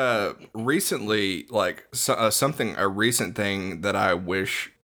is recently like a recent thing that I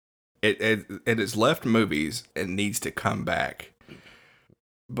wish it has left movies and needs to come back.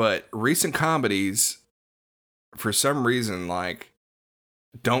 But recent comedies, for some reason, like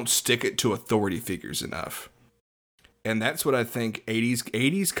don't stick it to authority figures enough. And that's what I think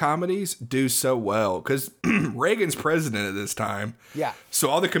 80s comedies do so well. Because Reagan's president at this time. Yeah. So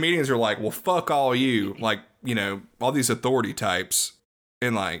all the comedians are like, well, fuck all you. Like, all these authority types.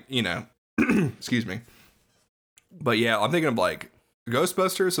 And like, excuse me. But yeah, I'm thinking of like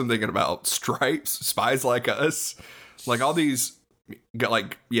Ghostbusters. I'm thinking about Stripes, Spies Like Us. Like all these,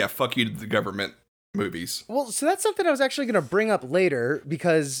 like, yeah, fuck you to the government movies. Well, so that's something I was actually going to bring up later.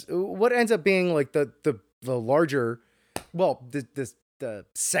 Because what ends up being like the larger... Well, the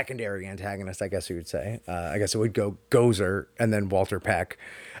secondary antagonist, I guess you would say. I guess it would go Gozer and then Walter Peck.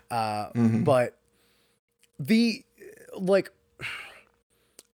 But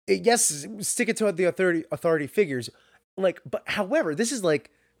yes, stick it to the authority figures. Like, but however, this is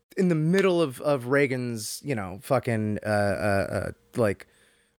like in the middle of Reagan's, fucking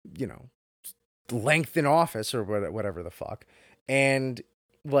length in office or whatever the fuck, and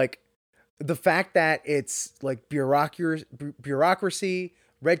like. The fact that it's like bureaucracy,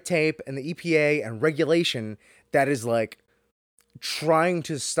 red tape, and the EPA and regulation that is like trying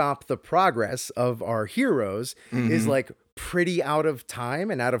to stop the progress of our heroes is like pretty out of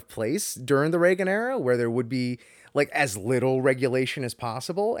time and out of place during the Reagan era, where there would be like as little regulation as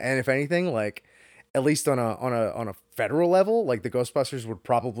possible. And if anything, like at least on a federal level, like the Ghostbusters would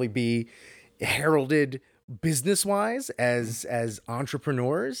probably be heralded business-wise as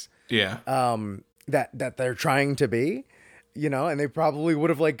entrepreneurs. Yeah. That they're trying to be, and they probably would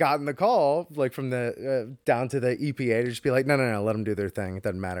have like gotten the call like from the down to the EPA to just be like, no, let them do their thing. It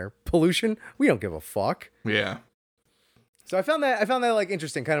doesn't matter. Pollution, we don't give a fuck. Yeah. So I found that like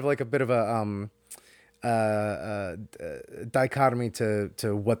interesting, kind of like a bit of a dichotomy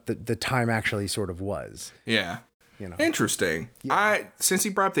to what the time actually sort of was. Yeah. Interesting. Yeah. Since he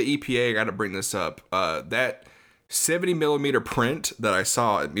brought up the EPA, I got to bring this up. That 70 millimeter print that I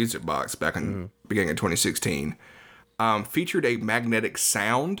saw at Music Box back in beginning of 2016 featured a magnetic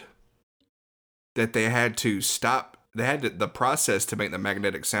sound that they had to stop. They had the process to make the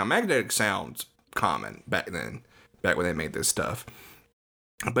magnetic sound. Magnetic sound's common back when they made this stuff,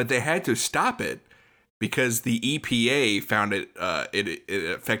 but they had to stop it because the EPA found it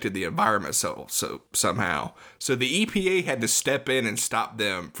affected the environment somehow. So the EPA had to step in and stop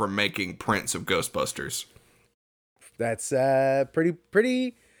them from making prints of Ghostbusters. That's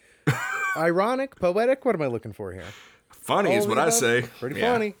pretty ironic, poetic. What am I looking for here? Funny is what I say. Pretty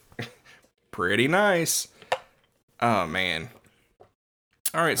funny. Pretty nice. Oh, man.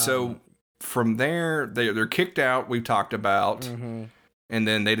 All right, so from there, they're kicked out, we've talked about. And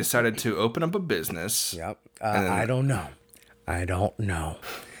then they decided to open up a business. Yep. I don't know.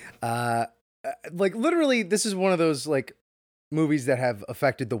 Like, literally, this is one of those, like, movies that have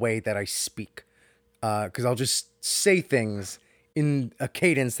affected the way that I speak. Because I'll just say things in a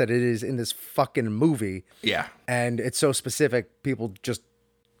cadence that it is in this fucking movie. Yeah. And it's so specific, people just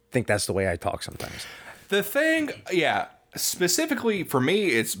think that's the way I talk sometimes. The thing, yeah, specifically for me,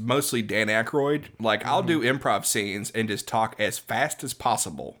 it's mostly Dan Aykroyd. Like, I'll do improv scenes and just talk as fast as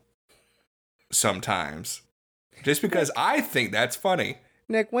possible sometimes. just because I think that's funny.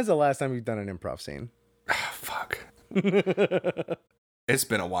 Nick, when's the last time you've done an improv scene? Fuck. It's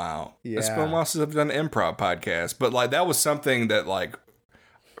been a while. Yeah. It's been a while since I've done an improv podcast, but like that was something that like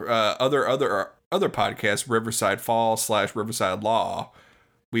other podcasts, Riverside Fall / Riverside Law,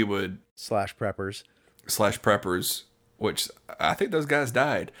 we would /preppers, which I think those guys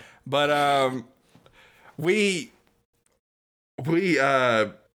died, but we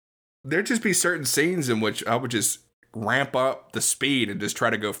there'd just be certain scenes in which I would just ramp up the speed and just try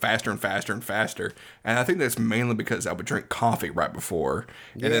to go faster and faster and faster. And I think that's mainly because I would drink coffee right before.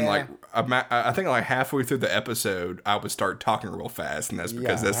 And then like, I think like halfway through the episode, I would start talking real fast. And that's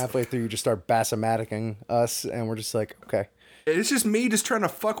because that's halfway through, you just start bassomaticking us. And we're just like, okay. It's just me just trying to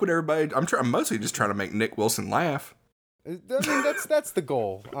fuck with everybody. I'm mostly just trying to make Nick Wilson laugh. I mean, that's the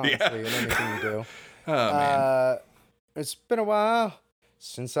goal, honestly, in anything you do. Oh, man. It's been a while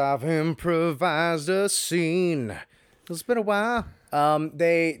since I've improvised a scene. It's been a while.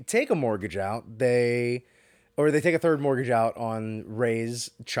 They take a mortgage out. They take a third mortgage out on Ray's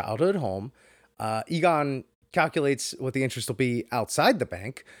childhood home. Egon calculates what the interest will be outside the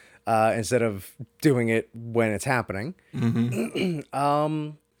bank instead of doing it when it's happening. Mm-hmm.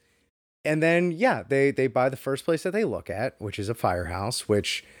 And then, they buy the first place that they look at, which is a firehouse,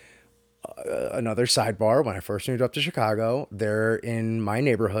 which another sidebar. When I first moved up to Chicago, there in my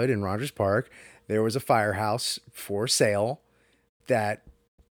neighborhood in Rogers Park, there was a firehouse for sale that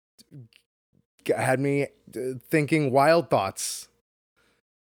had me thinking wild thoughts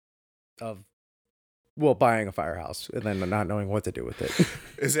of, buying a firehouse and then not knowing what to do with it.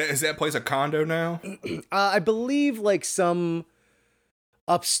 Is that place a condo now? I believe like some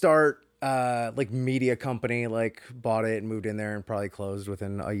upstart like media company like bought it and moved in there and probably closed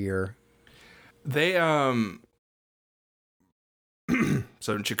within a year. They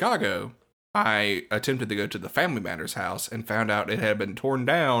so in Chicago, I attempted to go to the Family Matters house and found out it had been torn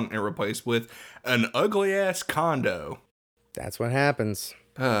down and replaced with an ugly ass condo. That's what happens.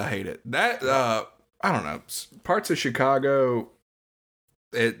 I hate it. That I don't know. Parts of Chicago,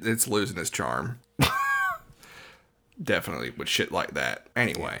 it's losing its charm. Definitely with shit like that.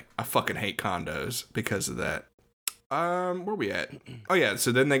 Anyway, I fucking hate condos because of that. Where we at? Oh yeah,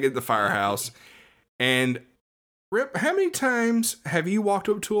 so then they get the firehouse. And Rip, how many times have you walked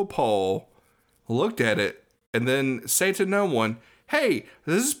up to a pole, looked at it, and then say to no one, hey,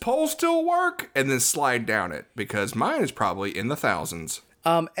 does this pole still work? And then slide down it, because mine is probably in the thousands.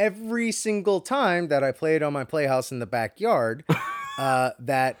 Every single time that I played on my playhouse in the backyard,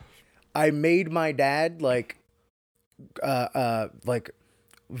 that I made my dad like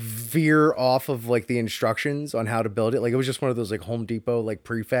veer off of like the instructions on how to build it. Like it was just one of those like Home Depot like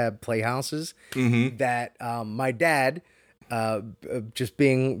prefab playhouses that my dad, just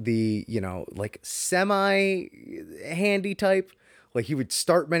being the, like semi handy type, like he would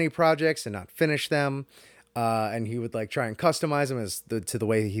start many projects and not finish them. And he would like try and customize them to the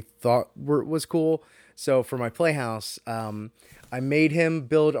way he thought was cool. So for my playhouse, I made him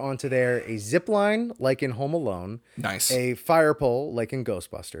build onto there a zip line like in Home Alone. Nice. A fire pole like in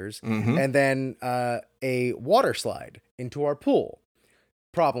Ghostbusters. Mm-hmm. And then a water slide into our pool.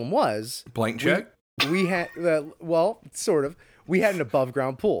 Problem was... Blank check? We had... sort of. We had an above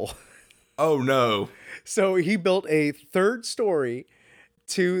ground pool. Oh, no. So he built a third story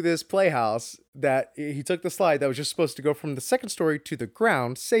to this playhouse that he took the slide that was just supposed to go from the second story to the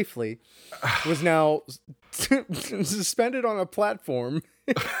ground safely, was now suspended on a platform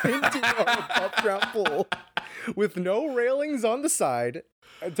into our above ground pool with no railings on the side,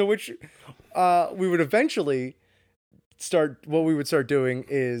 to which we would eventually start doing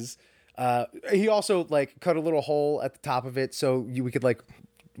is he also like cut a little hole at the top of it so we could like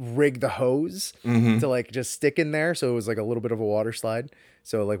rig the hose to like just stick in there, so it was like a little bit of a water slide,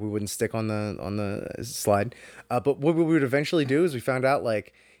 so like we wouldn't stick on the slide. But what we would eventually do is we found out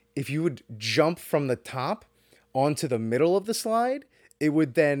like if you would jump from the top onto the middle of the slide, it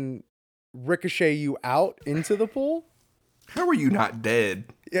would then ricochet you out into the pool. How are you not dead?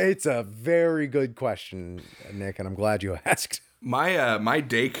 It's a very good question, Nick, and I'm glad you asked. My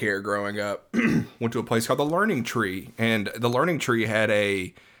daycare growing up went to a place called the Learning Tree, and the Learning Tree had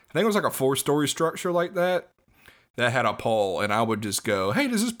I think it was like a 4-story structure like that had a pole, and I would just go, hey,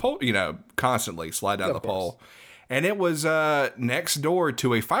 does this pole, constantly slide down the pole. And it was next door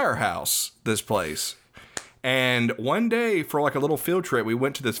to a firehouse, this place. And one day for like a little field trip, we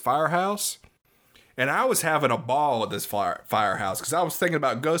went to this firehouse, and I was having a ball at this firehouse because I was thinking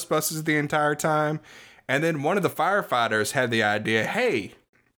about Ghostbusters the entire time. And then one of the firefighters had the idea, hey,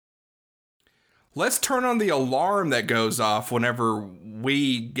 let's turn on the alarm that goes off whenever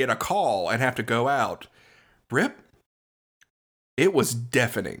we get a call and have to go out. Rip, it was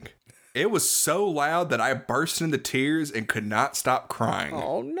deafening. It was so loud that I burst into tears and could not stop crying.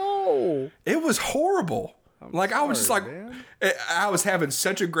 Oh, no. It was horrible. I was just like, man. I was having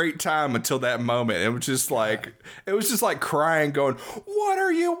such a great time until that moment. It was just like, crying, going, why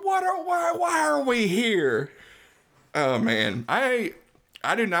are we here? Oh man. I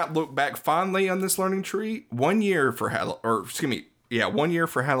do not look back fondly on this learning tree. 1 year for Halloween,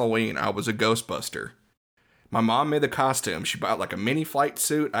 I was a Ghostbuster. My mom made the costume. She bought like a mini flight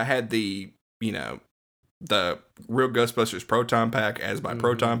suit. I had the real Ghostbusters Proton Pack as my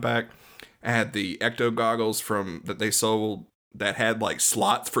Proton Pack. I had the Ecto goggles that they sold that had like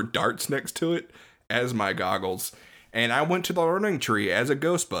slots for darts next to it as my goggles. And I went to the learning tree as a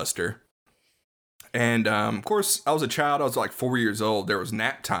Ghostbuster. And of course, I was a child. I was like 4 years old. There was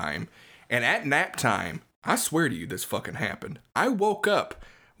nap time. And at nap time, I swear to you, this fucking happened. I woke up.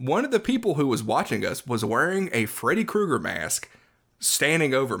 One of the people who was watching us was wearing a Freddy Krueger mask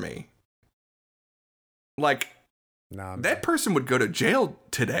standing over me. Like, that person would go to jail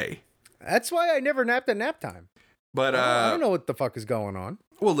today. That's why I never napped at nap time. But I don't know what the fuck is going on.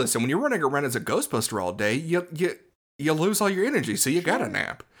 Well, listen, when you're running around as a Ghostbuster all day, you lose all your energy, so you gotta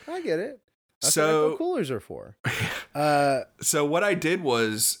nap. I get it. That's what Ecto coolers are for. So what I did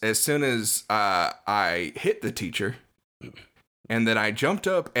was, as soon as I hit the teacher, and then I jumped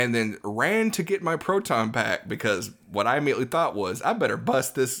up and then ran to get my Proton Pack, because what I immediately thought was, I better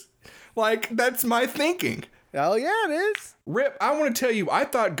bust this. Like, that's my thinking. Hell yeah, it is. Rip, I want to tell you, I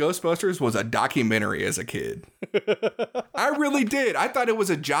thought Ghostbusters was a documentary as a kid. I really did. I thought it was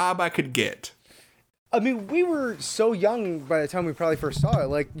a job I could get. I mean, we were so young by the time we probably first saw it.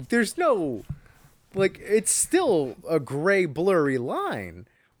 Like, there's no... Like, it's still a gray, blurry line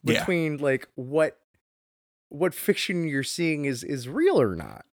between, like, what fiction you're seeing is real or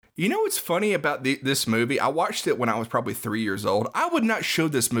not. You know what's funny about this movie? I watched it when I was probably 3 years old. I would not show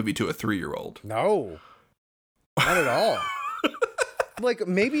this movie to a 3-year-old. No. Not at all. Like,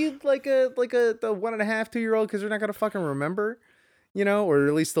 maybe like the 1.5, 2-year-old, because they're not going to fucking remember, or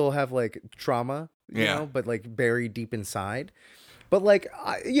at least they'll have, like, trauma, you know, but, like, buried deep inside. But, like,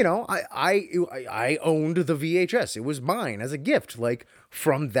 I owned the VHS. It was mine as a gift, like,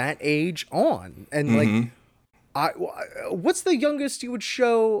 from that age on. And, like, what's the youngest you would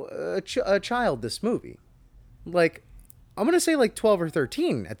show a child this movie? Like, I'm going to say, like, 12 or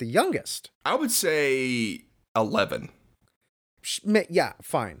 13 at the youngest. I would say 11. Yeah,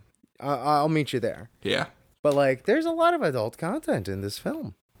 fine. I'll meet you there. Yeah. But, like, there's a lot of adult content in this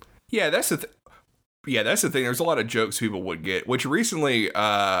film. Yeah, that's the thing. There's a lot of jokes people would get, which recently,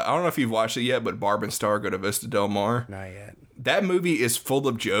 I don't know if you've watched it yet, but Barb and Star Go to Vista Del Mar. Not yet. That movie is full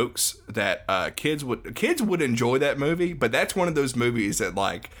of jokes that kids would enjoy that movie, but that's one of those movies that,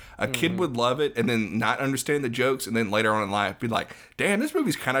 like, a kid would love it and then not understand the jokes, and then later on in life be like, damn, this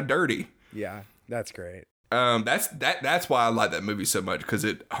movie's kind of dirty. Yeah, that's great. That's why I like that movie so much, because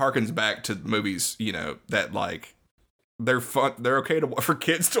it harkens back to movies, that, like, they're fun. They're okay for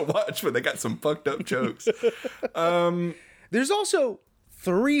kids to watch, but they got some fucked up jokes. There's also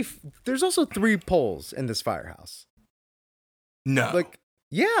three poles in this firehouse. No. Like,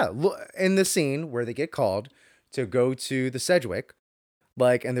 yeah, in the scene where they get called to go to the Sedgwick,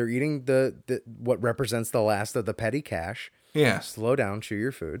 like, and they're eating the what represents the last of the petty cash. Yeah. Slow down, chew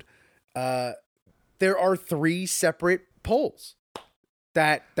your food. There are 3 separate poles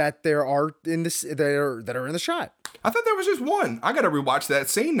that there are in this that are in the shot. I thought there was just one. I got to rewatch that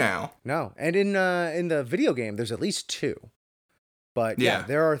scene now. No, and in the video game, there's at least 2. But yeah,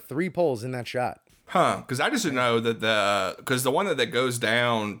 there are 3 poles in that shot. Huh? Because I just know that the one that goes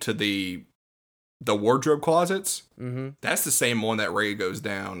down to the wardrobe closets, that's the same one that Ray goes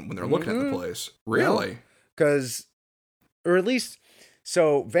down when they're looking at the place. Really? Because, or at least,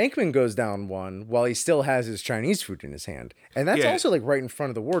 so Venkman goes down one while he still has his Chinese food in his hand, and that's also like right in front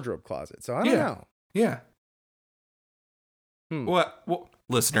of the wardrobe closet. So I don't know. Yeah. Well,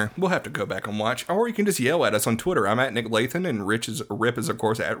 listener, we'll have to go back and watch, or you can just yell at us on Twitter. I'm at Nick Lathan, and Rip is of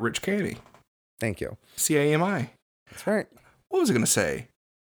course at Rich Canny. Thank you. CAMI. That's right. What was I gonna say?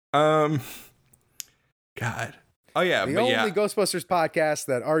 God. Oh yeah, the only Ghostbusters podcast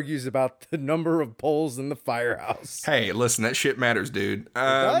that argues about the number of poles in the firehouse. Hey, listen, that shit matters, dude. It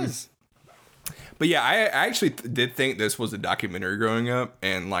does. But yeah, I actually did think this was a documentary growing up,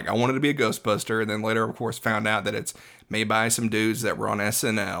 and like I wanted to be a Ghostbuster, and then later, of course, found out that it's made by some dudes that were on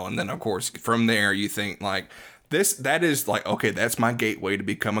SNL, and then of course from there you think like that is like, okay, that's my gateway to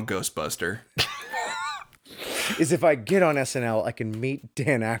become a Ghostbuster. Is if I get on SNL, I can meet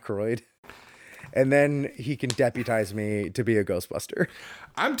Dan Aykroyd. and then he can deputize me to be a Ghostbuster.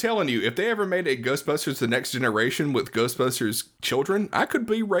 I'm telling you, if they ever made a Ghostbusters The Next Generation with Ghostbusters children, I could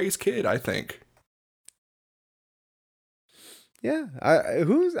be Ray's kid, I think. Yeah,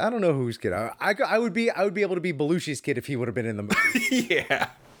 I don't know whose kid. I would be able to be Belushi's kid if he would have been in the movie. Yeah.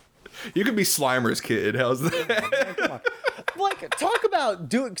 You could be Slimer's kid. How's that? Come on. Like, talk about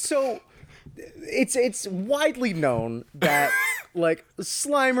doing so. It's widely known that like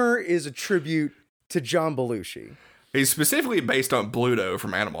Slimer is a tribute to John Belushi. He's specifically based on Bluto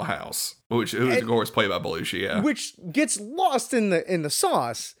from Animal House, who is of course played by Belushi. Yeah, which gets lost in the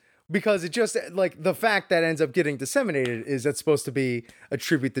sauce because it just like the fact that ends up getting disseminated is that's supposed to be a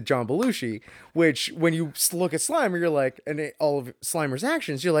tribute to John Belushi. Which when you look at Slimer, you're like, and all of Slimer's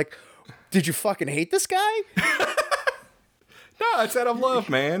actions, you're like, did you fucking hate this guy? No, it's out of love,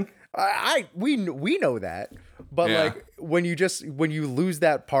 man. We know that, but Yeah. like when you lose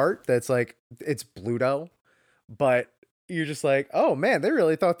that part, that's like it's Bluto, but you're just like, oh man, they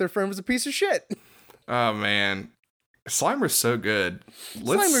really thought their friend was a piece of shit. Oh man, Slimer's so good.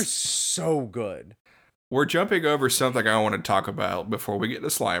 Slimer's so good. We're jumping over something I want to talk about before we get to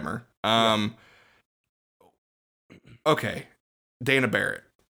Slimer. Okay, Dana Barrett.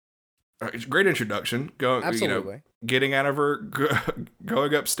 Great introduction. Absolutely. Getting out of her,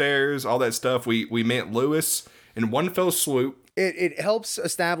 going upstairs, all that stuff. We met Lewis in one fell swoop. It helps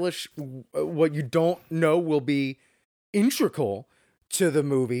establish what you don't know will be integral to the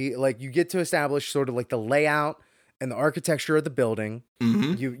movie. Like you get to establish sort of like the layout and the architecture of the building.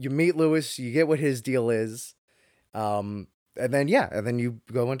 Mm-hmm. You meet Lewis, you get what his deal is. And then you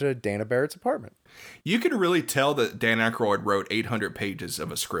go into Dana Barrett's apartment. You can really tell that Dan Aykroyd wrote 800 pages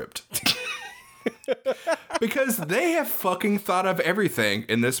of a script. Because they have fucking thought of everything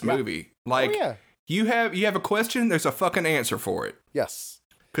in this movie. Like, you have a question, there's a fucking answer for it. Yes.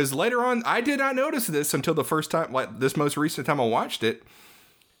 Because later on, I did not notice this until the first time, like this most recent time I watched it.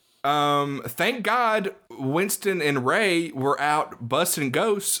 Thank God Winston and Ray were out busting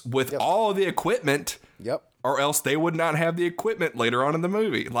ghosts with all the equipment. Yep. Or else they would not have the equipment later on in the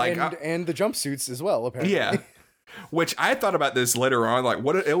movie. Like, and the jumpsuits as well, apparently. Yeah. Which I thought about this later on. Like,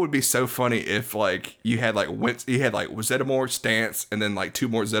 it would be so funny if like you had like Zeddemore, Stance, and then like two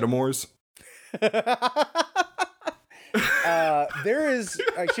more Zeddemores. There is,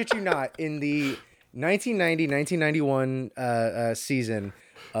 I shit you not, in the 1990-1991 season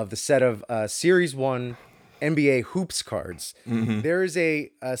of the set of Series 1 NBA Hoops cards, there is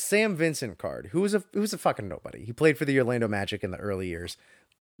a Sam Vincent card who was a fucking nobody. He played for the Orlando Magic in the early years.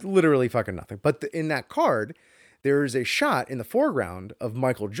 Literally fucking nothing. But in that card, there is a shot in the foreground of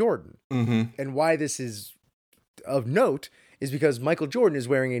Michael Jordan. And why this is of note is because Michael Jordan is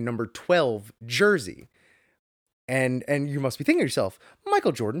wearing a number 12 jersey. And you must be thinking to yourself,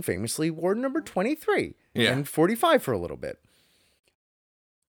 Michael Jordan famously wore number 23 and 45 for a little bit.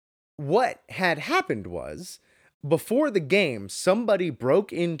 What had happened was, before the game, somebody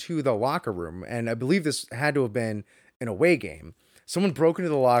broke into the locker room, and I believe this had to have been an away game. Someone broke into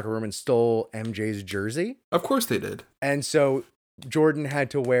the locker room and stole MJ's jersey. Of course they did. And so Jordan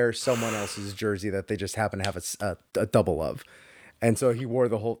had to wear someone else's jersey that they just happened to have a double of. And so he wore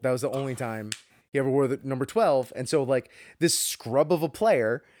that was the only time he ever wore the number 12. And so like this scrub of a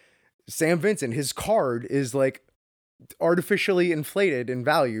player, Sam Vincent, his card is like artificially inflated in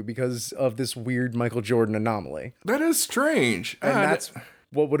value because of this weird Michael Jordan anomaly. That is strange. And that's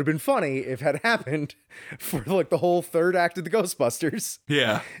what would have been funny if had happened for like the whole third act of the Ghostbusters.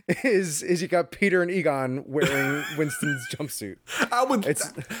 Yeah. Is you got Peter and Egon wearing Winston's jumpsuit.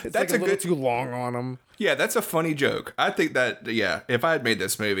 It's that's like a little good too long on them. Yeah, that's a funny joke. I think that, if I had made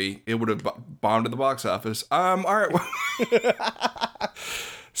this movie, it would have bombed at the box office. All right.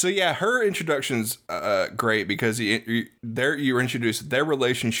 So yeah, her introduction's great because you're introduced their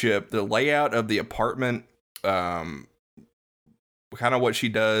relationship, the layout of the apartment, kind of what she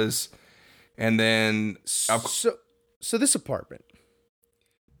does, and then so this apartment,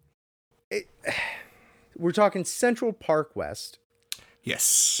 we're talking Central Park West.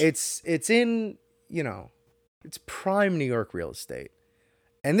 Yes, it's in it's prime New York real estate,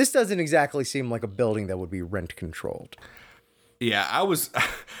 and this doesn't exactly seem like a building that would be rent controlled. Yeah,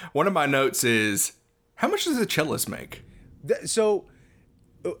 one of my notes is, how much does a cellist make? So,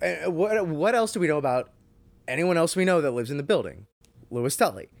 what else do we know about anyone else we know that lives in the building? Louis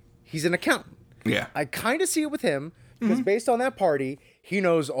Tully. He's an accountant. Yeah. I kind of see it with him because based on that party, he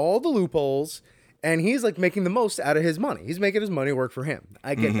knows all the loopholes and he's like making the most out of his money. He's making his money work for him.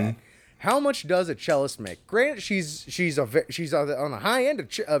 I get that. How much does a cellist make? Granted, she's on the high end of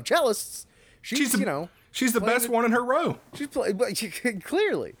cellists. she's she's the best one in her row. She's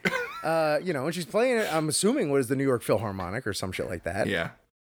clearly, and she's playing it. I'm assuming what is the New York Philharmonic or some shit like that. Yeah.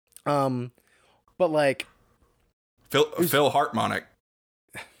 But like Philharmonic.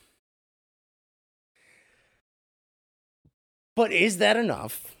 But is that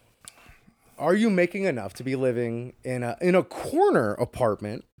enough? Are you making enough to be living in a corner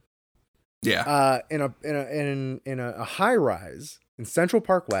apartment? Yeah. In a high rise in Central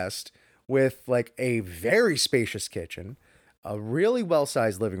Park West with like a very spacious kitchen, a really well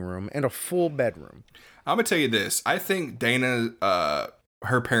sized living room, and a full bedroom. I'm gonna tell you this. I think Dana,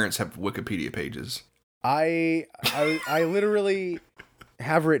 her parents have Wikipedia pages. I literally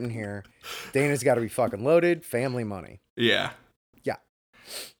have written here, Dana's got to be fucking loaded. Family money. Yeah. Yeah.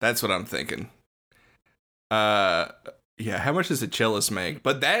 That's what I'm thinking. Yeah, how much does a cellist make?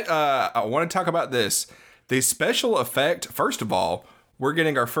 But that, I want to talk about this. The special effect, first of all, we're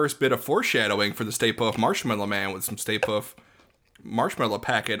getting our first bit of foreshadowing for the Stay Puft Marshmallow Man with some Stay Puft marshmallow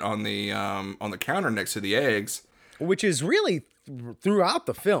packet on the counter next to the eggs. Which is really throughout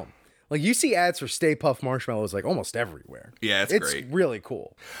the film. Like, you see ads for Stay Puft Marshmallows like almost everywhere. Yeah, it's great. It's really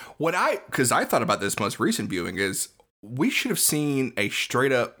cool. Because I thought about this most recent viewing is, we should have seen a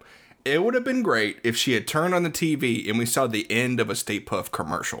straight up, it would have been great if she had turned on the TV and we saw the end of a Stay Puft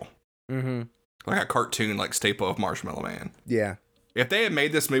commercial. Mm-hmm. Like a cartoon like Stay Puft Marshmallow Man. Yeah. If they had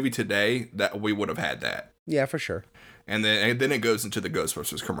made this movie today, that we would have had that. Yeah, for sure. And then it goes into the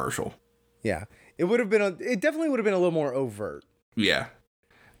Ghostbusters commercial. Yeah. It definitely would have been a little more overt. Yeah.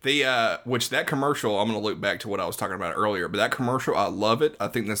 Which that commercial, I'm going to look back to what I was talking about earlier, but that commercial, I love it. I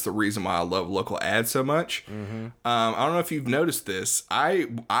think that's the reason why I love local ads so much. Mm-hmm. I don't know if you've noticed this.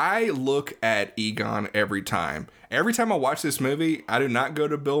 I look at Egon every time. Every time I watch this movie, I do not go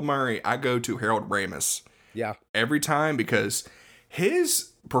to Bill Murray. I go to Harold Ramis. Yeah. Every time, because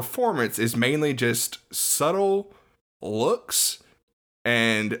his performance is mainly just subtle looks,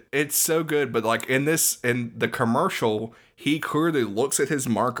 and it's so good. But like in the commercial, he clearly looks at his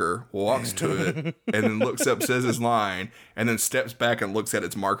marker, walks to it, and then looks up, says his line, and then steps back and looks at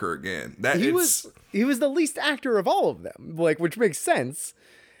its marker again. He was the least actor of all of them, like, which makes sense.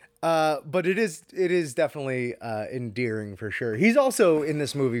 But it is definitely endearing for sure. He's also in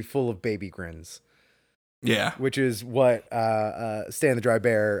this movie full of baby grins. Yeah, which is what Stan the Dry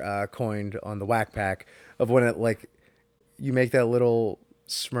Bear coined on the Whack Pack, of when it, like, you make that little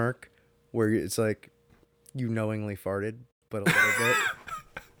smirk where it's like you knowingly farted, but a little bit.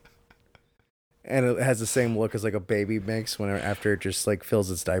 And it has the same look as like a baby makes after it just like fills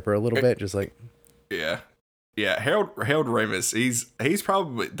its diaper a little bit, just like. Yeah. Harold Ramis, he's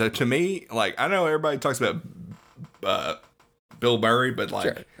probably to me, like, I know everybody talks about Bill Murray, but like,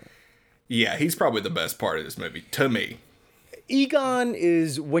 sure. Yeah, he's probably the best part of this movie to me. Egon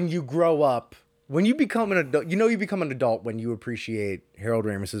is when you grow up, when you become an adult. You become an adult when you appreciate Harold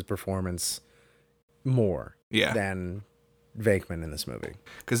Ramis's performance more than Venkman in this movie.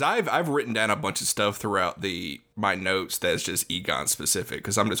 Because I've written down a bunch of stuff throughout my notes that's just Egon specific,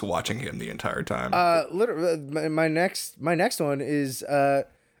 because I'm just watching him the entire time. Literally, my next one is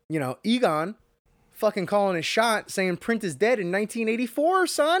Egon fucking calling his shot, saying Print is dead in 1984,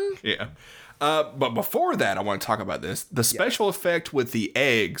 son. Yeah. But before that, I want to talk about this. The special effect with the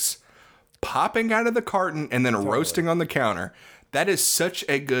eggs popping out of the carton and then roasting on the counter. That is such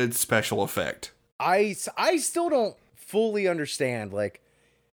a good special effect. I still don't fully understand, like,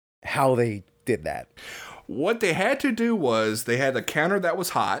 how they did that. What they had to do was they had a counter that was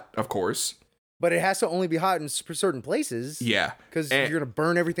hot, of course. But it has to only be hot in certain places. Yeah. Because you're going to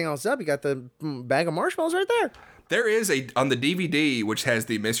burn everything else up. You got the bag of marshmallows right there. There is on the DVD, which has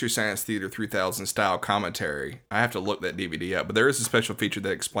the Mystery Science Theater 3000 style commentary. I have to look that DVD up. But there is a special feature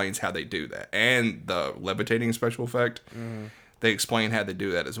that explains how they do that. And the levitating special effect. Mm-hmm. They explain how they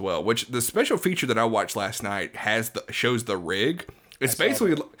do that as well. Which the special feature that I watched last night shows the rig. It's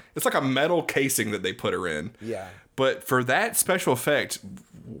basically, it's like a metal casing that they put her in. Yeah. But for that special effect,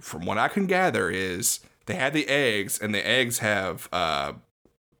 from what I can gather, is they had the eggs, and the eggs have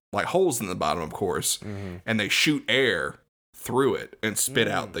like holes in the bottom, of course, and they shoot air through it and spit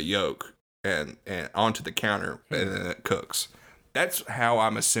out the yolk and onto the counter, and then it cooks. That's how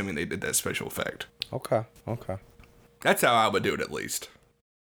I'm assuming they did that special effect. Okay. That's how I would do it, at least.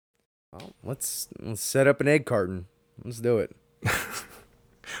 Well, let's set up an egg carton. Let's do it.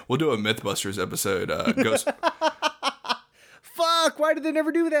 We'll do a Mythbusters episode. Ghost. Fuck! Why did they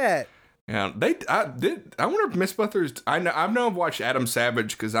never do that? Yeah, I wonder if Mythbusters. I've watched Adam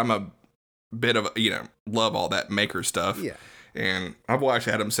Savage because I'm a bit of love all that maker stuff. Yeah. And I've watched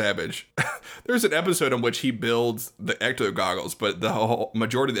Adam Savage. There's an episode in which he builds the Ecto goggles, but the whole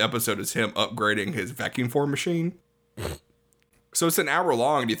majority of the episode is him upgrading his vacuum form machine. So it's an hour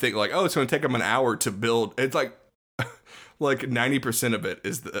long, and you think like, oh, it's going to take him an hour to build. It's like 90% of it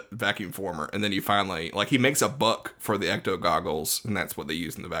is the vacuum former, and then you finally he makes $1 for the Ecto goggles, and that's what they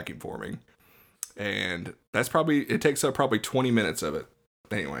use in the vacuum forming. And it takes up probably 20 minutes of it.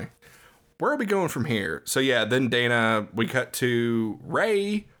 Anyway. Where are we going from here? So yeah, then Dana, we cut to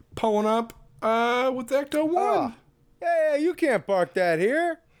Ray pulling up with the Ecto-1. Oh, yeah, you can't park that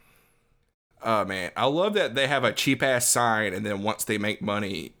here. Oh man, I love that they have a cheap ass sign, and then once they make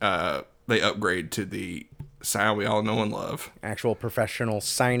money, they upgrade to the sign we all know and love. Actual professional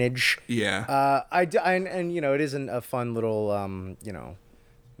signage. Yeah. And you know, it isn't a fun little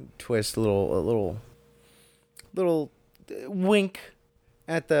twist, little wink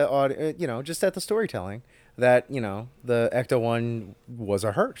at the audio, just at the storytelling that, the Ecto-1 was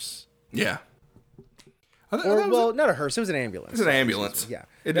a hearse. Yeah. Not a hearse. It was an ambulance. It's an ambulance. Yeah.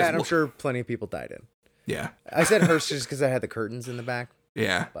 And I'm sure plenty of people died in. Yeah. I said hearse just because I had the curtains in the back.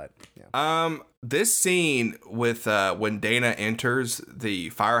 Yeah. But, yeah. This scene with when Dana enters the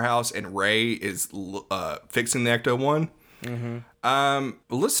firehouse and Ray is fixing the Ecto-1. Mm-hmm.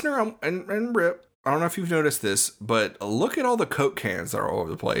 Listener and Rip, I don't know if you've noticed this, but look at all the Coke cans that are all over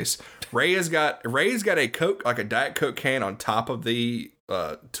the place. Ray's got a Coke, like a Diet Coke can on top of the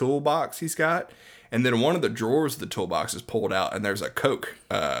toolbox he's got. And then one of the drawers of the toolbox is pulled out and there's a Coke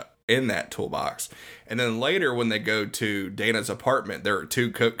in that toolbox. And then later when they go to Dana's apartment, there are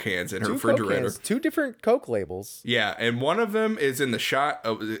 2 Coke cans in her refrigerator. 2 different Coke labels. Yeah, and one of them is in the shot,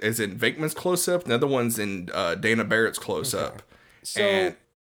 is in Venkman's close-up. The other one's in Dana Barrett's close-up. Okay. So...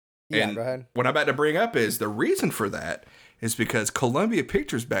 And go ahead. What I'm about to bring up is the reason for that is because Columbia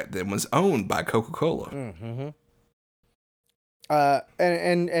Pictures back then was owned by Coca-Cola. Mm-hmm.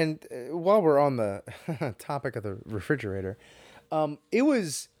 And while we're on the topic of the refrigerator, I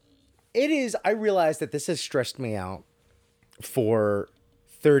realized that this has stressed me out for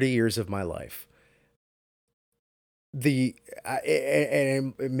 30 years of my life.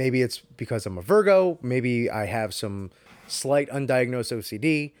 And maybe it's because I'm a Virgo, maybe I have some slight undiagnosed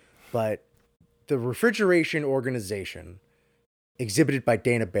OCD, but the refrigeration organization exhibited by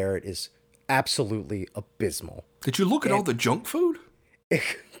Dana Barrett is absolutely abysmal. Did you look at all the junk food?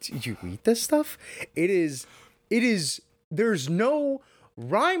 Did you eat this stuff? It is, there's no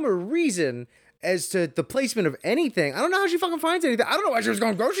rhyme or reason as to the placement of anything. I don't know how she fucking finds anything. I don't know why she was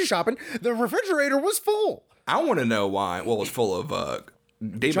going grocery shopping. The refrigerator was full. I want to know why. Well, it was full of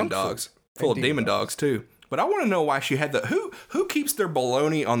demon dogs. Full of demon dogs, too. But I want to know why she had who keeps their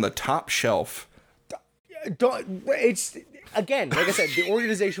bologna on the top shelf? It's, again, like I said, the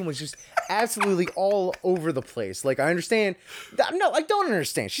organization was just absolutely all over the place. Like, I understand. No, I don't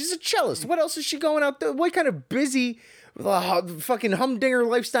understand. She's a cellist. What else is she going out there? What kind of busy fucking humdinger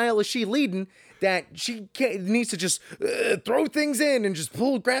lifestyle is she leading that she needs to just throw things in and just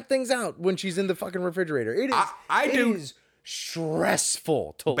grab things out when she's in the fucking refrigerator? It is. It is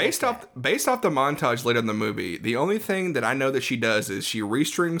stressful to based off the montage later in the movie. The only thing that I know that she does is she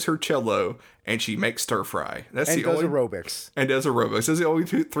restrings her cello and she makes stir fry. Does aerobics. Those are the only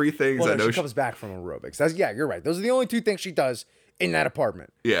 3 things I know. She comes back from aerobics. You're right. Those are the only 2 things she does in that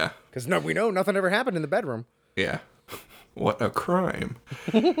apartment. Yeah, because we know nothing ever happened in the bedroom. Yeah, what a crime.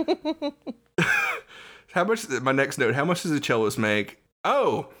 How much? My next note. How much does a cellist make?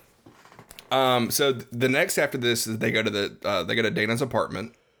 Oh. So the next after this is they go to Dana's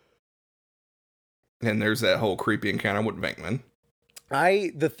apartment, and there's that whole creepy encounter with Venkman.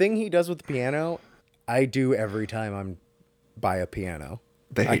 The thing he does with the piano, I do every time I'm by a piano.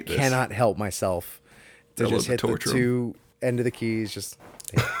 I cannot help myself to just hit the 2 end of the keys. Just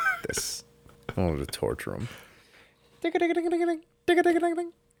hit this. I want to torture him.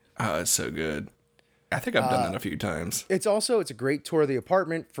 Oh, it's so good. I think I've done that a few times. It's a great tour of the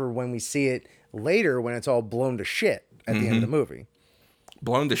apartment for when we see it later when it's all blown to shit at the end of the movie.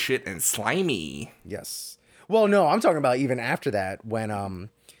 Blown to shit and slimy. Yes. Well, no, I'm talking about even after that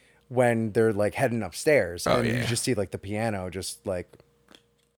when they're like heading upstairs and you just see like the piano just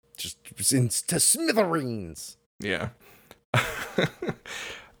into smithereens. Yeah.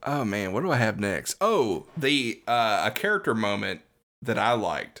 Oh man, what do I have next? Oh, a character moment that I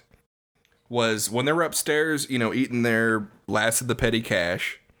liked was when they were upstairs, eating their last of the petty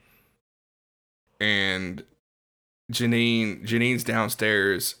cash, and Janine's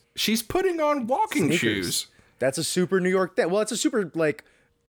downstairs. She's putting on walking shoes. That's a super New York thing. Well, it's a super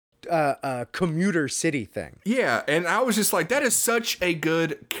commuter city thing. Yeah, and I was just like, that is such a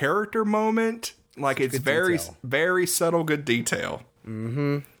good character moment Like it's very, very subtle, good detail.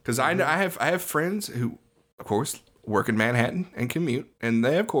 Because I have friends who, of course, work in Manhattan and commute, and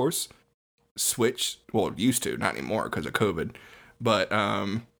they, of course, switch. Well, used to, not anymore because of COVID. But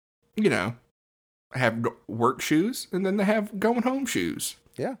you know, have work shoes, and then they have going home shoes.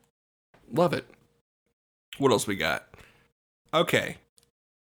 Yeah, love it. What else we got? Okay.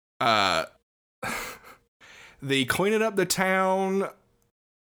 The cleaning up the town,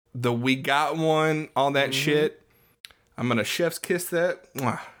 the we got one, all that shit. I'm gonna chef's kiss that.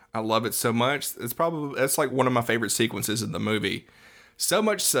 I love it so much. That's like one of my favorite sequences in the movie. So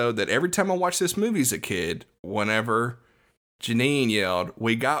much so that every time I watched this movie as a kid, whenever Janine yelled,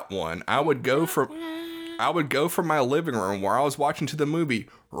 "We got one," I would go from my living room where I was watching to the movie,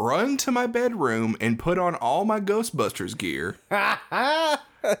 run to my bedroom and put on all my Ghostbusters gear,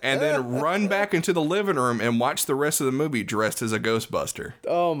 and then run back into the living room and watch the rest of the movie dressed as a Ghostbuster.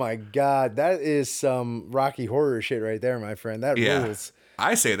 Oh my God, that is some Rocky Horror shit right there, my friend. That rules.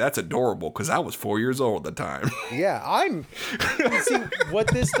 I say that's adorable because I was 4 years old at the time. Yeah, see, what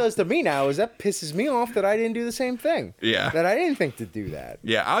this does to me now is that pisses me off that I didn't do the same thing. Yeah. That I didn't think to do that.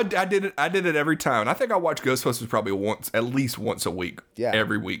 Yeah, I did it every time. And I think I watched Ghostbusters probably at least once a week. Yeah.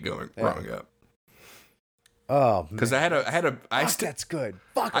 Every week growing up. Oh, because I had a that's good.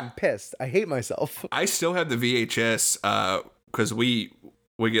 I'm pissed. I hate myself. I still have the VHS because we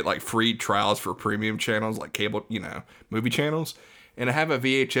get like free trials for premium channels like cable, movie channels. And I have a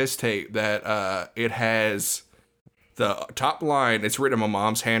VHS tape that it has the top line. It's written in my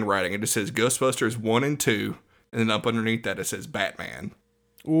mom's handwriting. It just says Ghostbusters 1 and 2. And then up underneath that, it says Batman.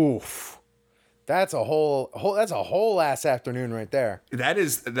 Oof. That's a whole ass afternoon right there. That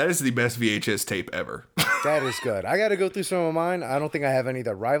is the best VHS tape ever. That is good. I got to go through some of mine. I don't think I have any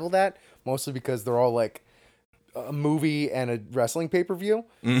that rival that, mostly because they're all like a movie and a wrestling pay-per-view.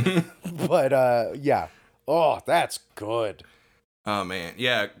 Mm-hmm. But yeah. Oh, that's good. Oh, man.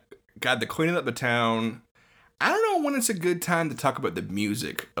 Yeah. God, the cleaning up the town. I don't know when it's a good time to talk about the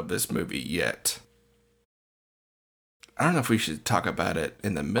music of this movie yet. I don't know if we should talk about it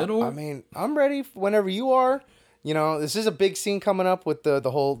in the middle. I mean, I'm ready whenever you are. This is a big scene coming up with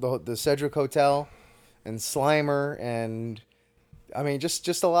the Sedgwick Hotel and Slimer. And, I mean,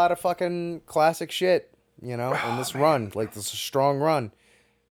 just a lot of fucking classic shit, in this run. Like, this strong run.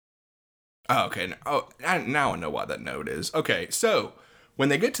 Oh, okay. Now I know why that note is. Okay, so when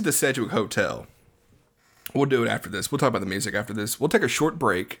they get to the Sedgwick Hotel, we'll do it after this. We'll talk about the music after this. We'll take a short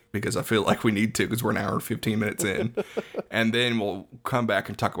break because I feel like we need to because we're an hour and 15 minutes in. And then we'll come back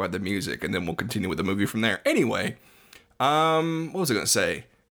and talk about the music, and then we'll continue with the movie from there. Anyway, what was I going to say?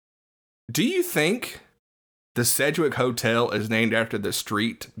 Do you think the Sedgwick Hotel is named after the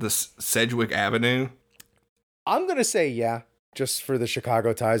street, the Sedgwick Avenue? I'm going to say yeah. Just for the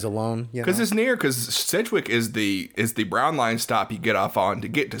Chicago ties alone, because it's near. Because Sedgwick is the Brown Line stop you get off on to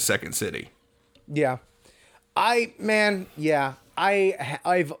get to Second City. Yeah, I've ever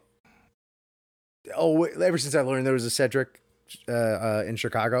since I learned there was a Sedgwick in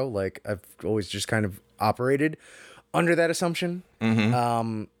Chicago, like I've always just kind of operated under that assumption.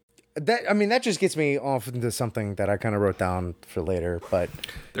 Mm-hmm. That just gets me off into something that I kind of wrote down for later. But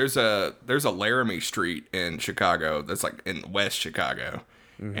there's a Laramie Street in Chicago that's like in West Chicago,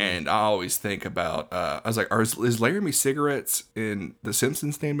 and I always think about. I was like, is Laramie Cigarettes in The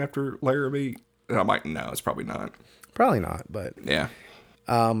Simpsons named after Laramie? And I'm like, no, it's probably not. Probably not, but yeah,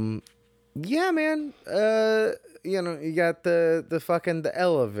 yeah, man. You got the fucking the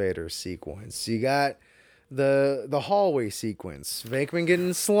elevator sequence. You got the hallway sequence, Venkman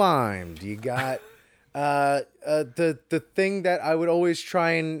getting slimed. You got the thing that I would always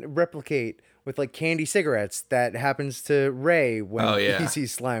try and replicate with like candy cigarettes that happens to Ray when he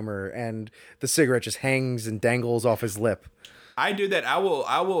sees Slimer, and the cigarette just hangs and dangles off his lip. I do that. I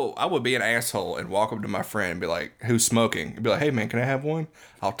will be an asshole and walk up to my friend and be like, "Who's smoking?" And be like, "Hey man, can I have one?"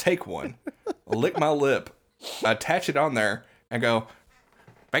 I'll take one, lick my lip, attach it on there, and go,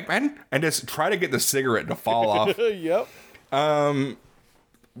 "Venkman," and just try to get the cigarette to fall off. Yep.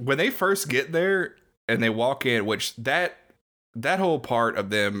 When they first get there and they walk in, which that whole part of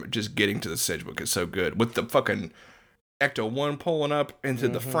them just getting to the Sedgwick is so good with the fucking Ecto-1 pulling up into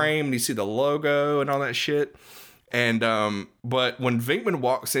the frame and you see the logo and all that shit. And but when Venkman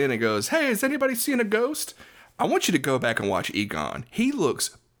walks in and goes, "Hey, has anybody seen a ghost?" I want you to go back and watch Egon. He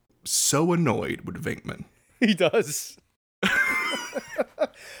looks so annoyed with Venkman. He does.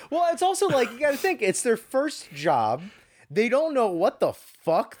 Well, it's also like, you got to think, it's their first job. They don't know what the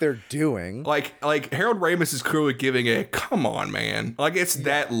fuck they're doing. Like Harold Ramis is clearly giving a, come on, man. Like, it's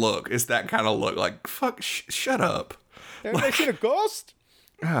that look. It's that kind of look. Like, fuck, shut up. Everybody seen a ghost?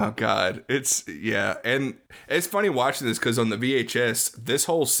 Oh God, and it's funny watching this because on the VHS, this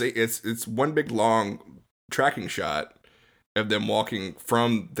whole scene, it's one big long tracking shot of them walking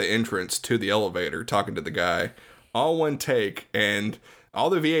from the entrance to the elevator, talking to the guy, all one take, and all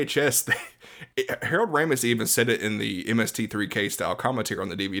the VHS. Harold Ramis even said it in the MST3K style commentary on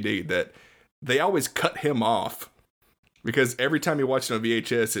the DVD that they always cut him off because every time you watch it on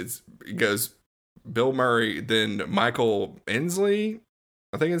VHS, it goes Bill Murray, then Michael Inslee,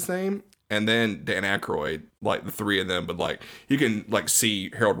 I think his name, and then Dan Aykroyd, like the three of them, but like you can like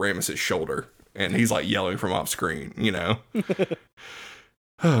see Harold Ramis' shoulder and he's like yelling from off screen, you know?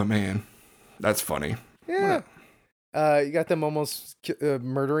 Oh man, that's funny. Yeah. You got them almost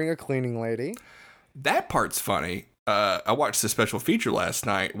murdering a cleaning lady. That part's funny. I watched the special feature last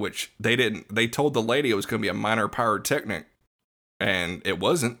night, which they told the lady it was going to be a minor pyrotechnic, and it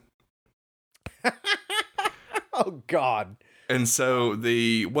wasn't. Oh God. And so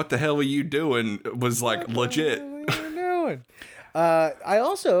what the hell are you doing was like legit. What are you doing? I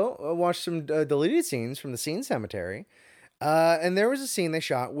also watched some deleted scenes from the Scene Cemetery. And there was a scene they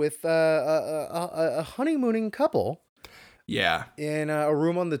shot with a honeymooning couple. Yeah. In a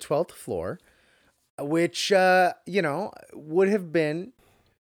room on the 12th floor, which, would have been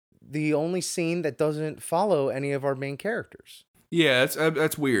the only scene that doesn't follow any of our main characters. Yeah,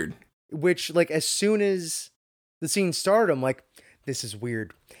 that's weird. Which, like, as soon as the scene started, I'm like, this is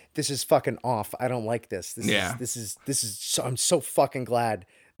weird. This is fucking off. I don't like this. This is. I'm so fucking glad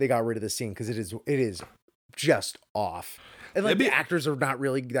they got rid of this scene because it is just off. And like the actors are not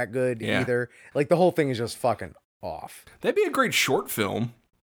really that good either. Like the whole thing is just fucking off. That'd be a great short film.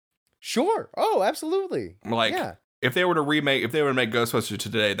 Sure. Oh, absolutely. Like if they were to make Ghostbusters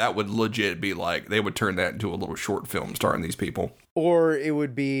today, that would legit be like they would turn that into a little short film starring these people. Or it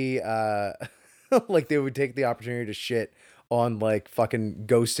would be like they would take the opportunity to shit on like fucking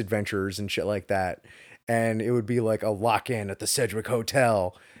Ghost Adventures and shit like that. And it would be like a lock-in at the Sedgwick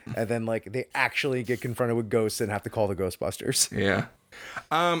Hotel. And then like they actually get confronted with ghosts and have to call the Ghostbusters. Yeah.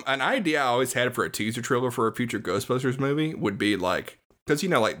 An idea I always had for a teaser trailer for a future Ghostbusters movie would be like, because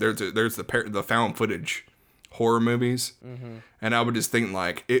like there's the found footage horror movies, and I would just think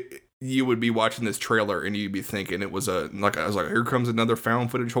like you would be watching this trailer and you'd be thinking it was I was like, here comes another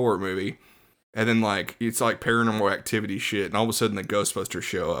found footage horror movie. And then, like, it's like Paranormal Activity shit, and all of a sudden the Ghostbusters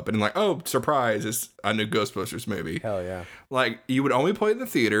show up. And like, oh, surprise, it's a new Ghostbusters movie. Hell yeah. Like, you would only play it in the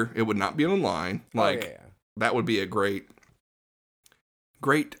theater. It would not be online. Like, that would be a great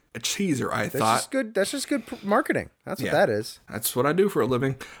teaser, I thought. That's just good marketing. That's what that is. That's what I do for a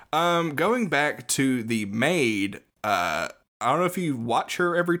living. Going back to the maid, I don't know if you watch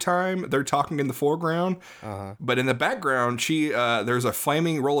her every time they're talking in the foreground, but in the background, she there's a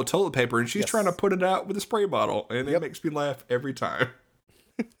flaming roll of toilet paper, and she's trying to put it out with a spray bottle, and it makes me laugh every time.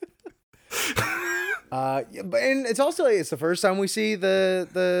 And it's the first time we see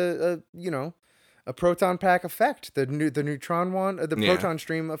the a proton pack effect, the neutron one, the proton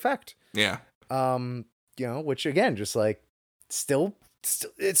stream effect. Yeah. Which again, just like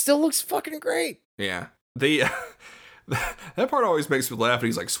it still looks fucking great. Yeah. That part always makes me laugh.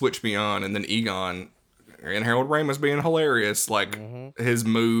 He's like, switch me on. And then Egon and Harold Ramis being hilarious, like his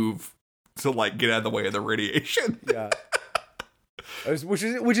move to like get out of the way of the radiation. Yeah. Which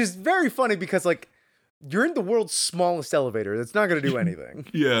is very funny because like you're in the world's smallest elevator. That's not going to do anything.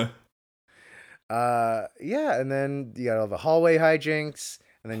 Yeah. And then you got all the hallway hijinks,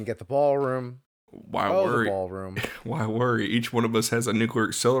 and then you get the ballroom. Why worry? The ballroom. Why worry? Each one of us has a nuclear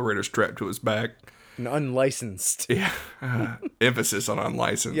accelerator strapped to his back. And unlicensed. Yeah. Emphasis on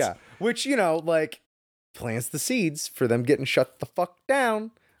unlicensed. Yeah. Which, like plants the seeds for them getting shut the fuck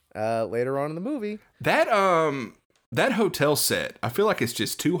down later on in the movie. That hotel set, I feel like it's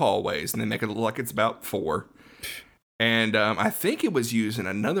just 2 hallways, and they make it look like it's about 4. And I think it was used in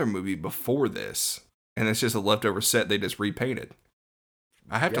another movie before this, and it's just a leftover set they just repainted.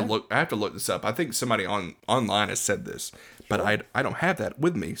 I have to look this up. I think somebody online has said this, but I don't have that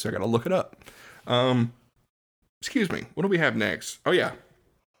with me, so I got to look it up. Excuse me. What do we have next? Oh yeah,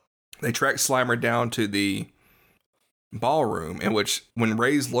 they track Slimer down to the ballroom, in which when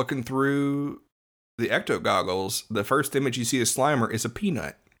Ray's looking through the ecto goggles, the first image you see of Slimer is a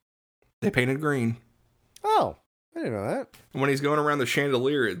peanut. They painted green. Oh, I didn't know that. And when he's going around the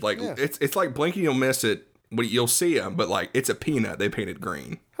chandelier, it's like blinking you'll miss it. But you'll see him, but like it's a peanut they painted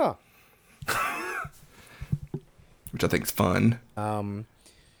green. Huh. Which I think is fun.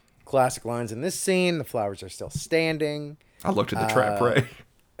 Classic lines in this scene. The flowers are still standing. I looked at the trap Ray.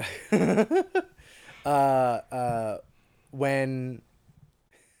 When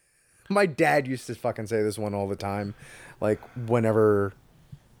my dad used to fucking say this one all the time, like whenever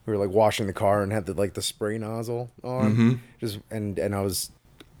we were like washing the car and had the spray nozzle on, and I was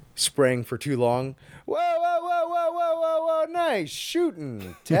spraying for too long. Whoa, nice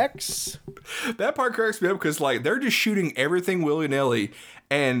shooting, Tex. That part cracks me up because like they're just shooting everything willy-nilly,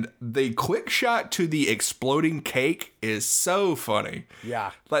 and the quick shot to the exploding cake is so funny.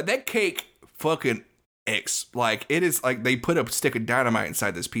 Yeah. Like that cake fucking like it is like they put a stick of dynamite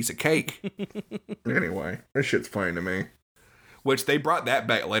inside this piece of cake. Anyway, that shit's funny to me. Which they brought that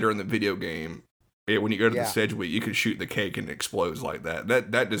back later in the video game. When you go to the stage where you can shoot the cake and it explodes like that.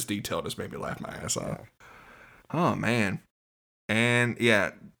 That just detail just made me laugh my ass off. Yeah. Oh man. And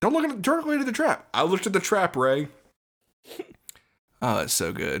yeah, don't look directly into the trap. I looked at the trap, Ray. Oh, it's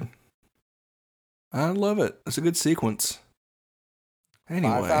so good. I love it. It's a good sequence.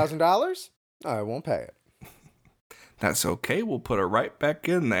 Anyway. $5,000? I won't pay it. That's okay. We'll put it right back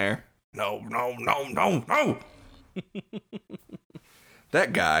in there. No.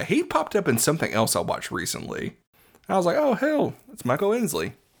 That guy, he popped up in something else I watched recently. I was like, oh, hell, it's Michael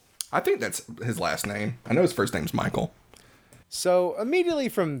Inslee. I think that's his last name. I know his first name's Michael. So immediately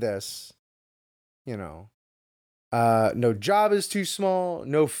from this, no job is too small,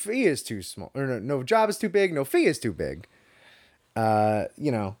 no fee is too small. Or no job is too big, no fee is too big.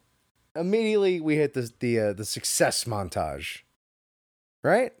 Immediately we hit the success montage.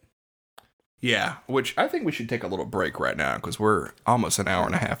 Right? Yeah, which I think we should take a little break right now because we're almost an hour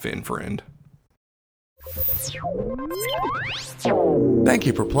and a half in, friend. Thank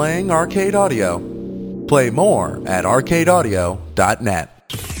you for playing Arcade Audio. Play more at arcadeaudio.net.